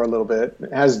the floor a little bit.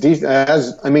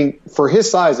 For his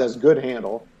size, has good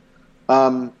handle.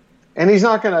 And he's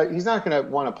not gonna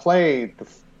want to play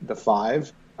the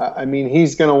 5.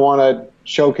 He's gonna want to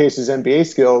showcase his NBA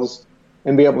skills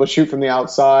and be able to shoot from the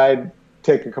outside,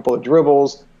 take a couple of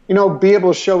dribbles, be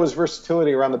able to show his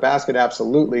versatility around the basket,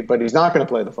 absolutely. But he's not going to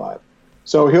play the 5,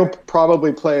 so he'll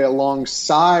probably play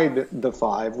alongside the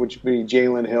 5, which would be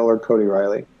Jalen Hill or Cody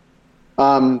Riley.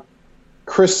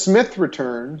 Chris Smith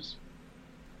returns.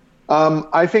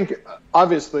 I think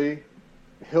obviously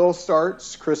Hill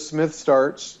starts, Chris Smith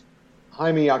starts.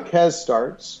 Jaime Jaquez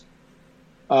starts,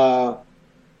 and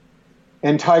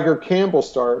Tiger Campbell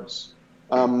starts.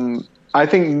 I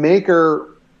think Maker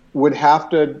would have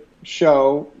to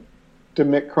show to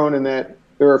Mick Cronin that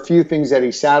there are a few things that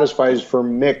he satisfies for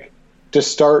Mick to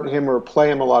start him or play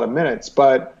him a lot of minutes.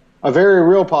 But a very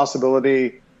real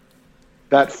possibility,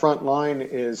 that front line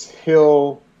is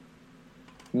Hill,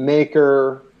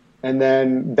 Maker, and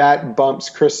then that bumps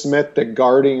Chris Smith to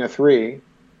guarding a 3.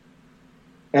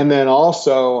 And then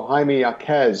also Jaime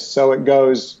Jaquez. So it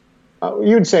goes,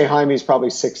 you'd say Jaime's probably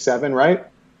 6'7", right?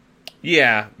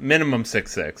 Yeah, minimum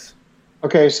 6'6".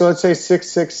 Okay, so let's say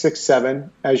 6'6", 6'7"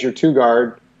 as your 2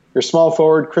 guard. Your small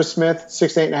forward, Chris Smith,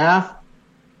 6'8.5"?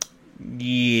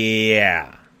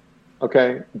 Yeah.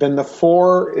 Okay, then the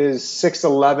 4 is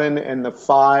 6'11", and the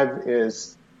 5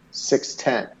 is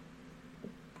 6'10".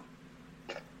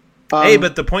 Hey,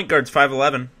 but the point guard's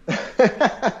 5'11".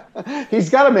 He's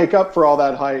got to make up for all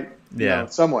that height,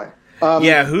 some way.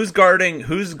 Who's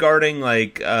guarding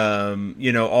like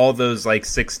all those like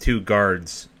 6'2"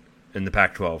 guards in the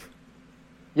Pac-12?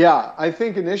 Yeah, I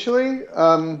think initially,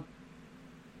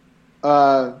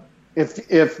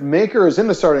 if Maker is in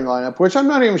the starting lineup, which I'm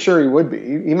not even sure he would be,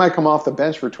 he might come off the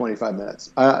bench for 25 minutes.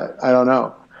 I don't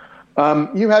know.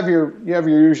 You have your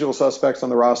usual suspects on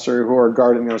the roster who are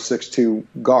guarding those 6'2"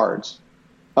 guards.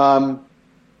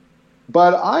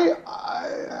 But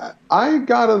I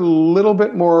got a little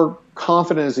bit more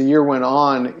confident as the year went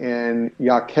on in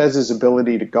Jaquez's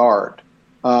ability to guard.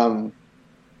 And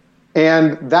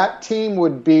that team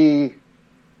would be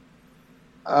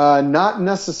not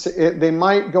necessarily – they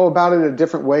might go about it a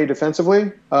different way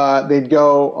defensively. They'd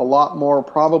go a lot more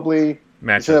probably –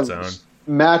 matchup zone.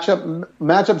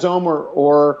 Matchup zone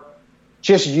or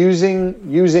just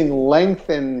using length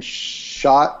and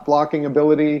shot blocking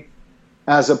ability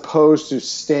as opposed to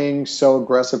staying so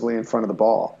aggressively in front of the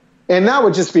ball. And that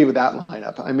would just be with that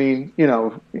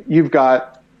lineup. You've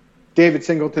got David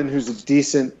Singleton, who's a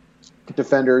decent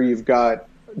defender. You've got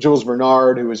Jules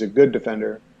Bernard, who is a good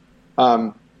defender.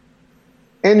 It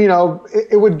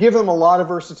would give them a lot of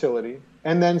versatility.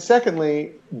 And then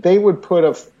secondly, they would put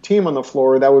a team on the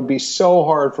floor that would be so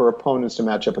hard for opponents to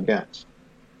match up against.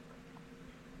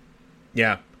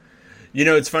 Yeah.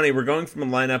 It's funny. We're going from a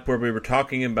lineup where we were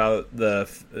talking about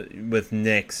with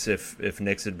Knicks, if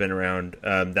Knicks had been around,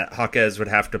 that Jaquez would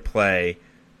have to play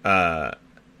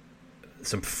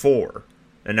some 4,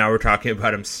 and now we're talking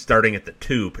about him starting at the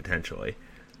 2 potentially.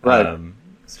 Right.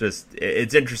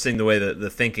 It's interesting the way that the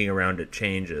thinking around it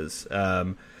changes.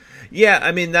 That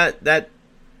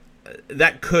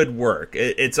that could work.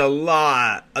 It's a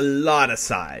lot of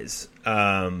size,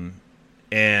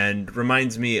 and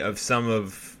reminds me of some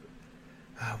of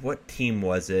what team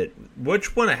was it?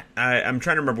 Which one? I'm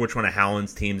trying to remember which one of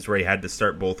Howland's teams where he had to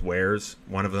start both wares.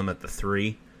 One of them at the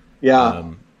 3.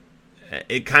 Yeah.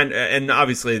 It kind of, and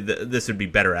obviously this would be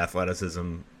better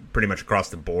athleticism pretty much across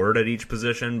the board at each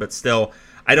position, but still,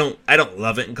 I don't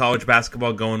love it in college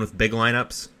basketball going with big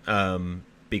lineups,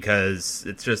 because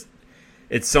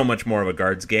it's so much more of a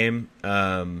guards game.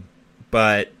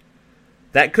 But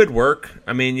that could work.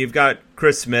 I mean, you've got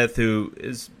Chris Smith, who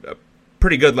is a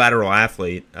pretty good lateral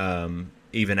athlete,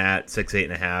 even at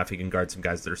 6'8.5". He can guard some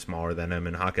guys that are smaller than him,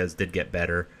 and Jaquez did get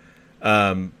better.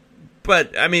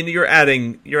 But I mean, you're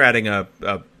adding a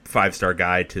 5-star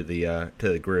guy to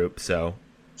the group, so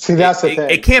see, that's the thing.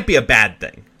 It can't be a bad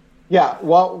thing. Yeah,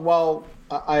 well,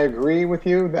 I agree with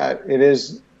you that it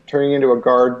is turning into a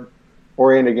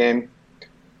guard-oriented game.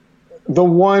 The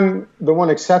one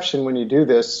exception when you do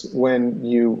this, when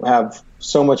you have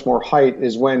so much more height,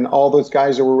 is when all those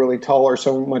guys who were really tall are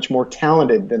so much more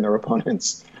talented than their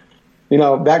opponents.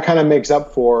 That kind of makes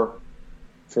up for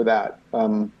that.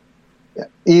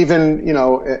 Even,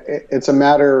 it's a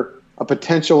matter, a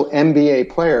potential NBA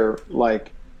player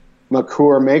like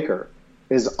Makur Maker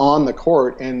is on the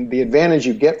court, and the advantage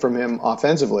you get from him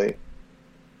offensively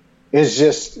is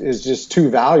just too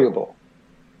valuable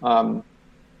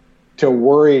to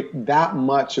worry that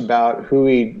much about who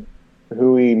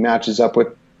he matches up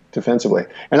with defensively.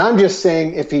 And I'm just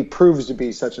saying, if he proves to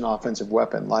be such an offensive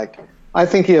weapon, I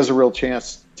think he has a real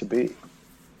chance to be.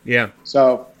 Yeah.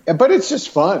 So, but it's just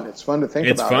fun. It's fun to think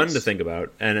about. It's fun to think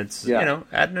about, and it's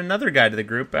adding another guy to the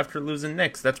group after losing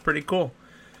Nix. That's pretty cool.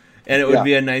 And it would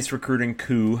be a nice recruiting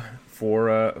coup for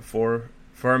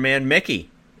our man Mickey.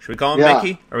 Should we call him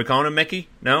Mickey? Are we calling him Mickey?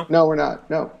 No? No, we're not.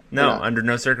 No, under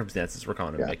no circumstances we're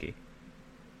calling him Mickey.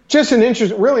 Just an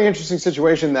really interesting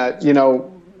situation that,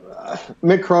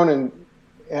 Mick Cronin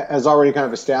has already kind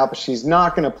of established. He's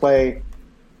not going to play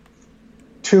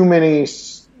too many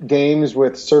games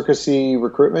with circusy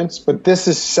recruitments, but this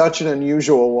is such an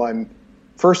unusual one.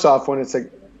 First off, when it's a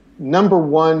number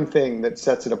one thing that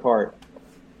sets it apart.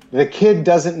 The kid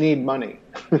doesn't need money.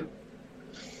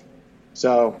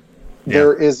 So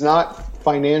there is not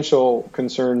financial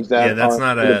concerns that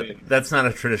that's not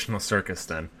a traditional circus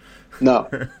then. No,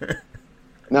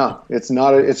 it's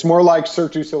not. It's more like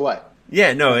Cirque du Soleil.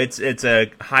 Yeah, no, it's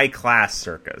a high class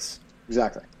circus.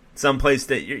 Exactly. Someplace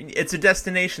that it's a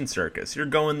destination circus. You're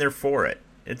going there for it.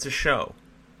 It's a show.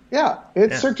 Yeah,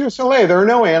 it's Cirque du Soleil. There are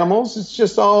no animals. It's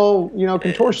just all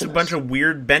contortionists. It's a bunch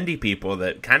of bendy people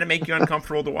that kind of make you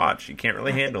uncomfortable to watch. You can't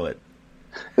really handle it.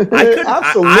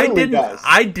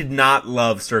 I did not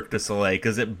love Cirque du Soleil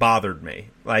because it bothered me.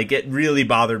 It really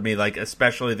bothered me.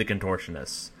 Especially the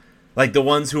contortionists. The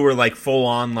ones who were full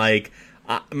on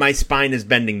my spine is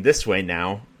bending this way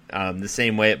now, the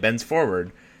same way it bends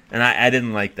forward, and I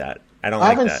didn't like that. I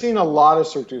haven't seen a lot of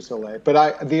Cirque du Soleil,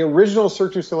 but the original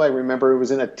Cirque du Soleil, remember, it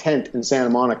was in a tent in Santa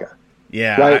Monica.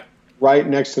 Yeah. Right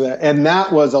next to that. And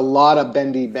that was a lot of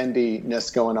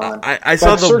bendiness going on. I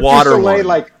saw the Cirque water du Soleil,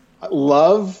 one.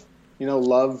 Love,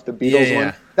 Love, the Beatles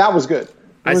one. That was good.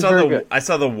 I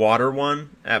saw the water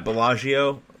one at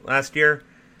Bellagio last year.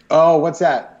 Oh, what's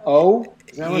that? O?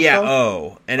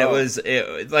 O. And it was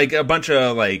a bunch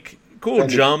of cool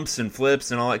jumps and flips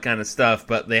and all that kind of stuff,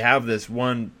 but they have this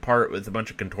one part with a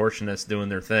bunch of contortionists doing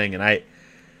their thing, and I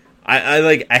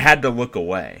had to look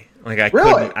away.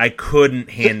 I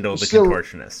couldn't handle the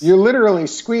contortionists. You're literally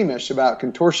squeamish about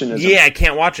contortionism. Yeah, I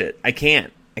can't watch it. I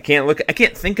can't look. I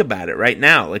can't think about it right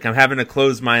now. I'm having to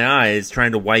close my eyes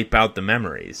trying to wipe out the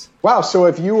memories. Wow. So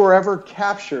if you were ever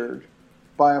captured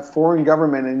by a foreign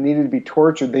government and needed to be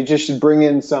tortured, they just should bring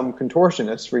in some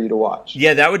contortionists for you to watch.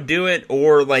 Yeah, that would do it.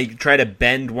 Or try to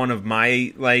bend one of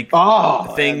my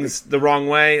things the wrong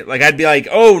way. I'd be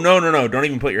oh, no, don't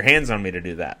even put your hands on me to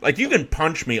do that. You can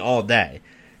punch me all day,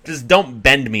 just don't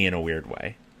bend me in a weird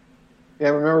way. Yeah,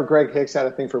 remember Greg Hicks had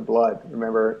a thing for blood.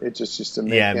 Remember, it just to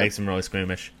make it makes him really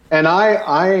squeamish. And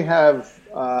I have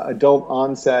adult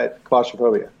onset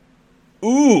claustrophobia.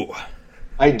 Ooh.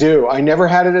 I do. I never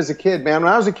had it as a kid, man.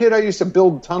 When I was a kid, I used to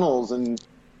build tunnels, and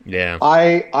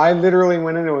I literally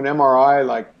went into an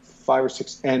MRI 5 or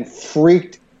 6 and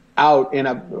freaked out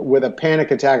with a panic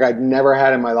attack I'd never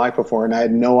had in my life before, and I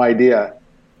had no idea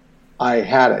I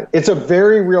had it. It's a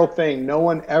very real thing. No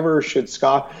one ever should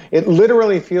scoff. It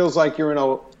literally feels like you're in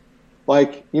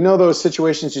those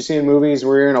situations you see in movies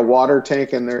where you're in a water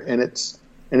tank and it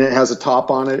has a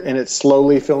top on it and it's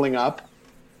slowly filling up.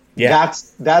 Yeah.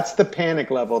 That's the panic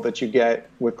level that you get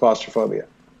with claustrophobia.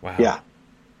 Wow.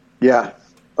 Yeah.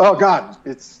 Oh God,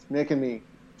 it's making me.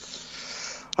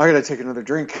 I gotta take another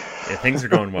drink. Yeah, things are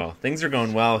going well. Things are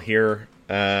going well here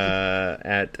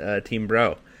at Team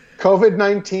Bro.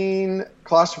 COVID-19,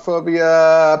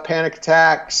 claustrophobia, panic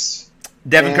attacks,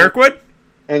 Devin Kirkwood,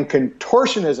 and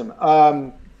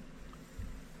contortionism.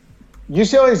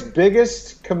 UCLA's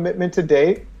biggest commitment to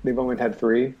date. They've only had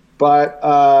 3, but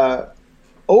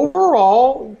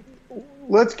overall,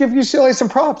 let's give UCLA some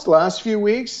props. The last few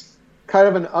weeks, kind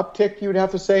of an uptick, you would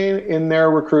have to say, in their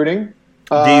recruiting.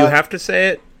 Do you have to say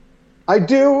it? I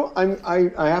do. I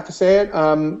have to say it.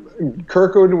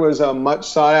 Kirkwood was a much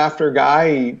sought after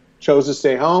guy. He chose to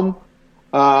stay home.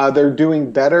 They're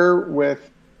doing better with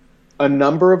a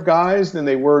number of guys than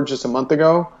they were just a month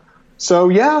ago. So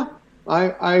yeah,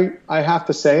 I have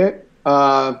to say it.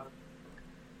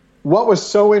 What was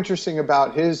so interesting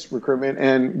about his recruitment,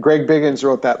 and Greg Biggins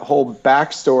wrote that whole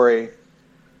backstory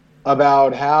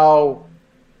about how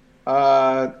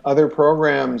other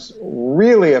programs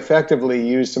really effectively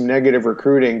used some negative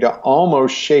recruiting to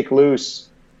almost shake loose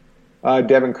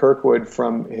Devin Kirkwood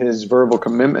from his verbal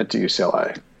commitment to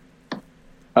UCLA.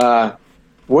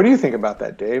 What do you think about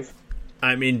that, Dave?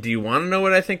 I mean, do you want to know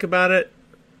what I think about it?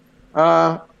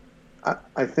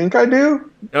 I think I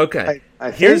do. Okay.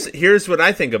 Here's what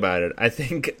I think about it. I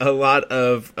think a lot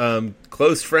of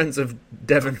close friends of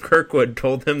Devin Kirkwood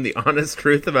told him the honest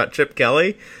truth about Chip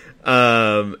Kelly,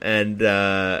 and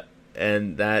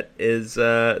that is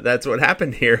that's what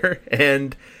happened here.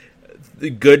 And the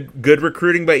good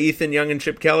recruiting by Ethan Young and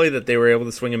Chip Kelly that they were able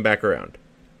to swing him back around.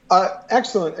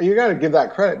 Excellent. You got to give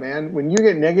that credit, man. When you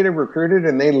get negative recruited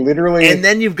and they literally and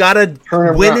then you've got to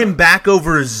win him back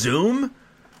over Zoom.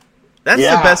 That's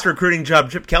the best recruiting job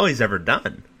Chip Kelly's ever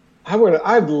done.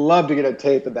 I'd love to get a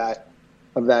tape of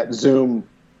that Zoom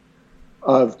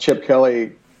of Chip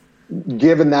Kelly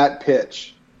given that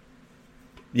pitch.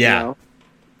 Yeah. You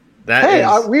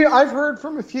know? I've heard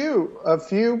from a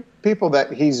few people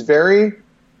that he's very,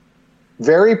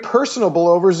 very personable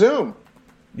over Zoom.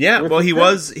 Yeah, well, he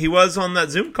was on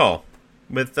that Zoom call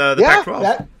with the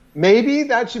Pac-12. Maybe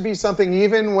that should be something.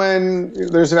 Even when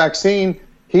there's a vaccine,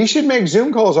 he should make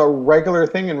Zoom calls a regular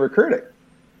thing in recruiting.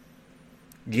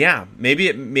 Yeah, maybe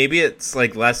it's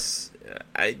like less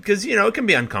because it can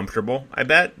be uncomfortable. I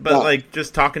bet, but like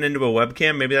just talking into a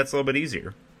webcam, maybe that's a little bit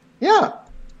easier. Yeah.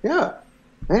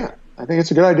 I think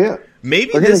it's a good idea.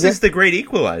 Maybe this is the great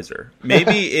equalizer.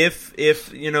 Maybe if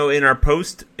in our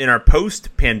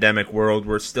post pandemic world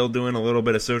we're still doing a little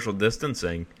bit of social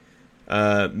distancing.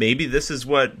 Maybe this is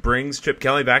what brings Chip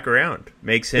Kelly back around.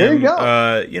 Makes him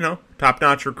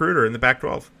top-notch recruiter in the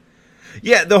Pac-12.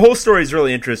 Yeah, the whole story is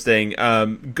really interesting.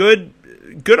 Good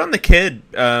on the kid.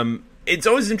 It's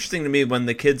always interesting to me when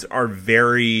the kids are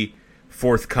very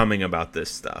forthcoming about this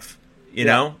stuff. You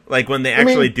know? Like when they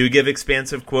actually do give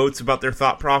expansive quotes about their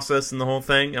thought process and the whole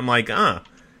thing. I'm like,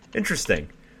 interesting.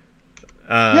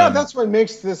 That's what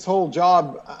makes this whole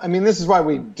job. I mean, this is why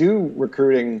we do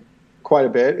recruiting quite a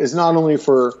bit, is not only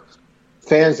for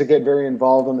fans to get very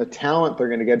involved in the talent they're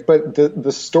going to get, but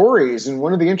the stories. And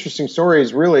one of the interesting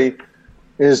stories really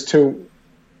is to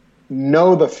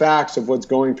know the facts of what's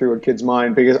going through a kid's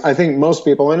mind, because I think most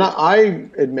people, and I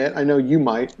admit, I know you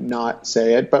might not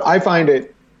say it, but I find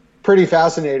it pretty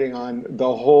fascinating on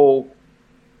the whole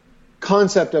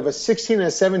concept of a 16 and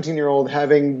a 17-year-old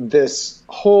having this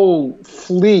whole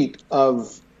fleet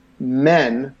of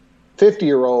men,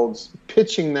 50-year-olds,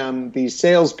 pitching them these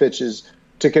sales pitches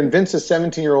to convince a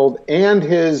 17-year-old and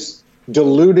his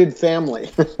deluded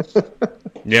family.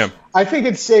 Yeah. I think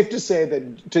it's safe to say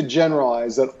that, to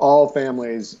generalize, that all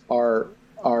families are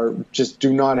just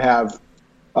do not have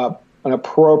an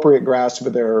appropriate grasp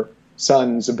of their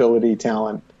son's ability,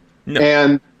 talent. No.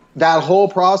 And that whole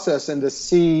process, and to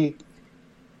see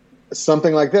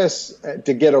something like this,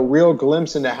 to get a real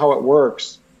glimpse into how it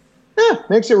works,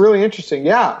 makes it really interesting.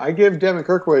 Yeah, I give Devin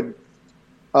Kirkwood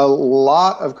a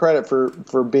lot of credit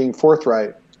for being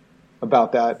forthright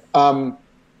about that.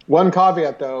 One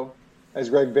caveat, though, as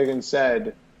Greg Biggins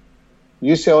said,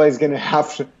 UCLA is going to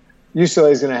have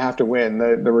to win.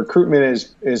 The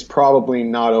recruitment is probably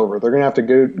not over. They're going to have to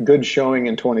good showing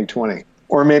in 2020,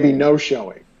 or maybe no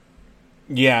showing.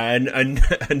 Yeah, and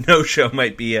a no-show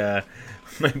might be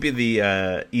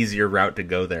the easier route to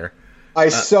go there. I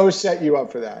so set you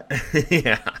up for that.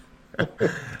 Yeah.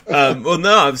 Well,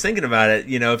 no, I was thinking about it.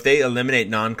 If they eliminate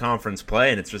non-conference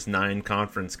play and it's just 9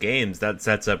 conference games, that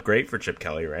sets up great for Chip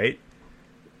Kelly, right?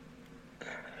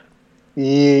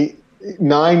 9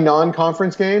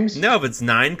 non-conference games? No, if it's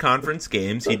 9 conference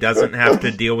games, he doesn't have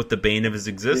to deal with the bane of his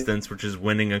existence, which is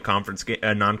winning a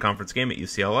non-conference game at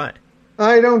UCLA.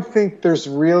 I don't think there's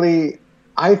really.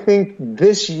 I think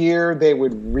this year they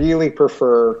would really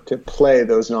prefer to play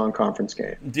those non-conference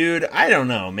games. Dude, I don't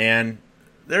know, man.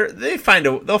 They'll find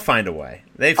a way.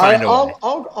 They find a way.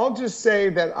 I'll just say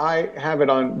that I have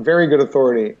it on very good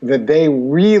authority that they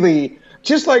really,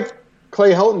 just like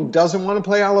Clay Helton doesn't want to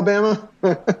play Alabama.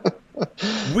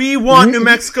 We want New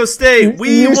Mexico State.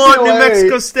 We want New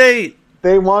Mexico State.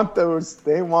 They want those.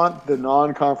 They want the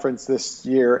non-conference this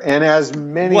year, and as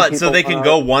many so they can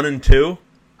go 1-2.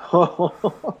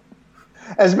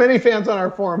 As many fans on our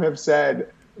forum have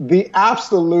said, the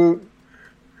absolute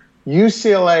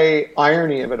UCLA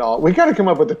irony of it all. We got to come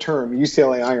up with the term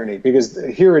UCLA irony, because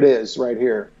here it is right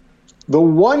here. The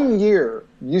 1 year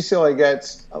UCLA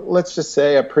gets, let's just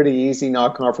say, a pretty easy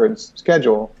non-conference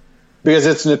schedule, because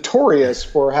it's notorious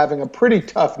for having a pretty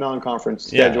tough non-conference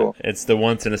schedule. Yeah, it's the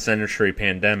once-in-a-century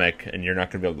pandemic, and you're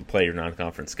not going to be able to play your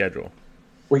non-conference schedule.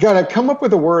 We got to come up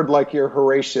with a word like you're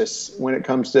Horatius when it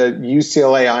comes to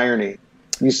UCLA irony.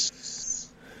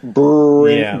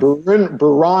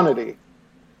 Buronity.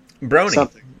 Brony.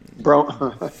 Something.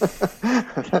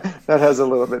 That has a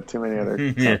little bit too many other.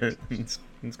 Yeah, it's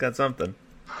got something.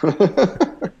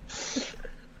 Bruonic.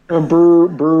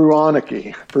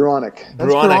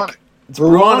 It's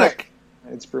Bruonic.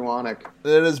 It's Bruonic.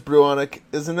 It is Bruonic,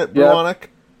 isn't it? Bruonic.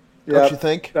 Yep. Don't you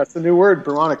think? That's the new word,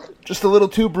 Bruonic. Just a little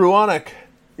too Bruonic.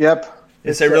 Yep.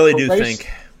 Yes, I really do think.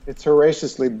 It's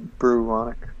horaciously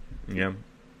Bruonic. Yeah.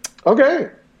 Okay.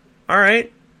 All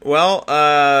right. Well,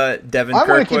 Devin Kirkwood. I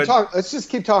want to keep talking. Let's just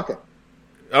keep talking.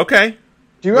 Okay.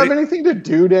 Do you have anything to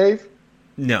do, Dave?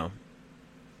 No.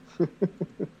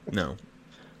 No.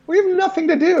 We have nothing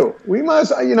to do. We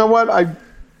must. You know what? I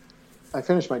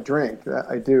finished my drink.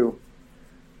 I do.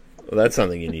 Well, that's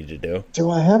something you need to do.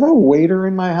 Do I have a waiter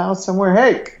in my house somewhere?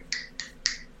 Hey.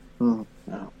 No.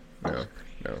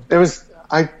 It was.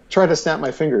 I tried to snap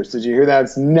my fingers. Did you hear that?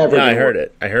 It's never. Yeah, I heard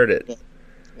it.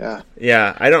 Yeah.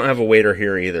 Yeah, I don't have a waiter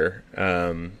here either.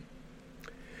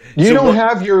 You don't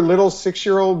have your little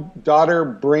 6-year-old daughter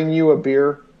bring you a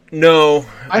beer? No,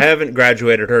 I haven't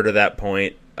graduated her to that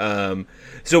point.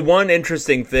 So one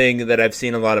interesting thing that I've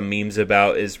seen a lot of memes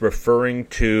about is referring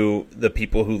to the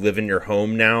people who live in your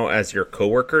home now as your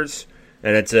coworkers.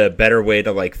 And it's a better way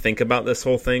to think about this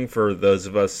whole thing for those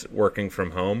of us working from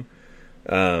home.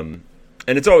 And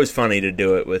it's always funny to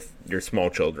do it with your small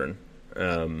children.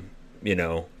 My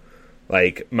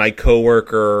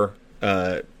coworker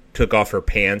took off her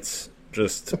pants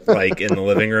just in the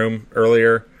living room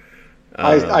earlier.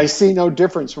 I see no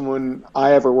difference from when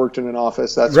I ever worked in an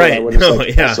office. That's right. What I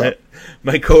would have said.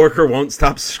 My coworker won't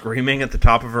stop screaming at the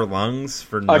top of her lungs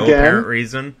for no apparent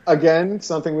reason. Again,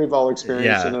 something we've all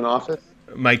experienced in an office.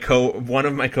 One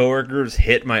of my coworkers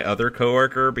hit my other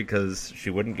coworker because she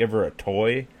wouldn't give her a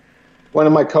toy. One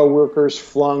of my coworkers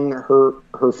flung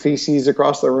her feces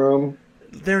across the room.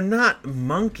 They're not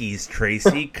monkeys,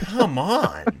 Tracy. Come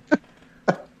on.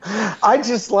 I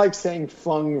just like saying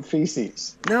flung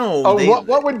feces. No.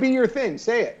 What would be your thing?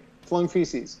 Say it. Flung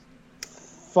feces.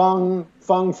 Fung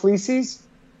fleeces?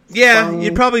 Yeah,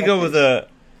 you'd probably go with a.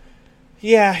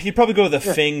 Yeah, you'd probably go with a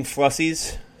fing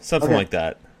flussies, something like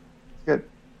that. Good.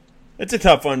 It's a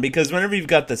tough one because whenever you've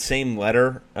got the same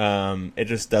letter, it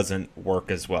just doesn't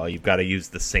work as well. You've got to use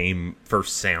the same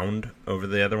first sound over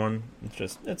the other one.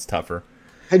 It's tougher.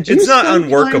 It's not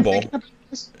unworkable.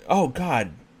 Oh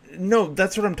God, no!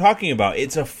 That's what I'm talking about.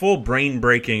 It's a full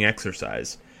brain-breaking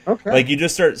exercise. Okay. You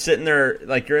just start sitting there,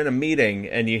 you're in a meeting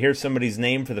and you hear somebody's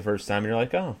name for the first time, and you're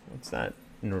like, "Oh, what's that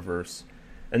in reverse?"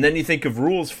 And then you think of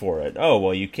rules for it. Oh,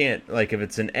 well, you can't, if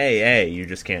it's an AA, you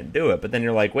just can't do it. But then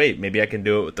you're like, wait, maybe I can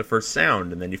do it with the first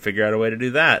sound. And then you figure out a way to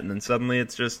do that. And then suddenly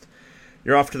it's just,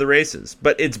 you're off to the races.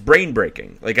 But it's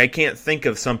brain-breaking. I can't think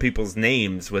of some people's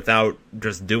names without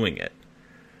just doing it.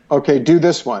 Okay, do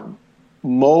this one.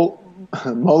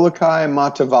 Molokai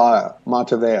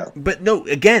Mataveo. But no,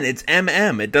 again, it's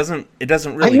MM. It doesn't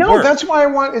really work. I know, that's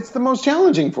why it's the most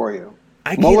challenging for you.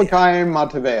 Molokai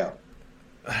Mataveo.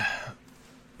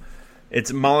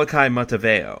 It's Molokai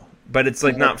Mataveo, but it's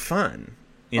not fun,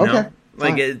 you know.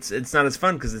 It's not as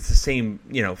fun because it's the same,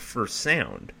 first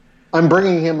sound. I'm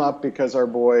bringing him up because our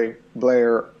boy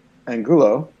Blair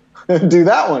Angulo do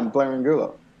that one, Blair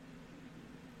Angulo.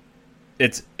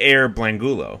 It's Air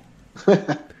Blangulo.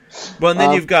 Well, and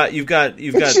then you've got.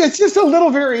 It's just a little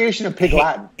variation of Pig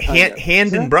Latin.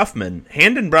 Handon Bruffman.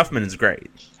 Handon Bruffman is great.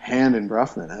 Handon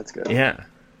Bruffman, that's good. Yeah.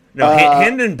 No,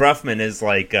 Handon Bruffman is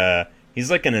he's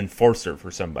like an enforcer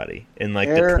for somebody in the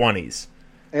 20s.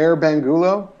 Air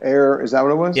Bangulo? Is that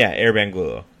what it was? Yeah, Air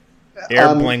Bangulo. Air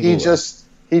Blangulo.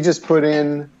 He just put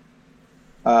in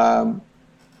a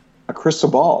crystal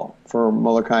ball for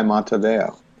Molokai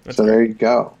Mataveo. So there you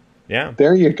go. Yeah.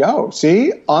 There you go.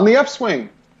 See? On the upswing.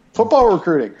 Football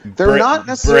recruiting. They're not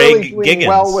necessarily doing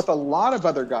well with a lot of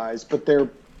other guys, but they're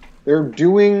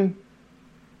doing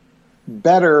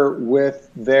better with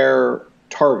their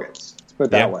targets. Let's put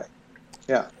it that way.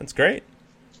 Yeah. That's great.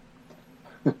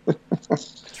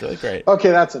 It's really great.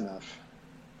 Okay, that's enough.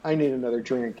 I need another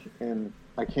drink, and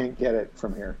I can't get it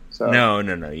from here. So No.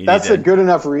 That's a good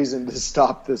enough reason to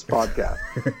stop this podcast.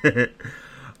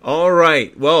 All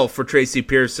right. Well, for Tracy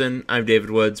Pearson, I'm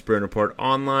David Woods, Bruin Report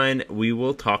Online. We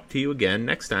will talk to you again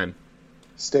next time.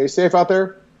 Stay safe out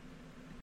there.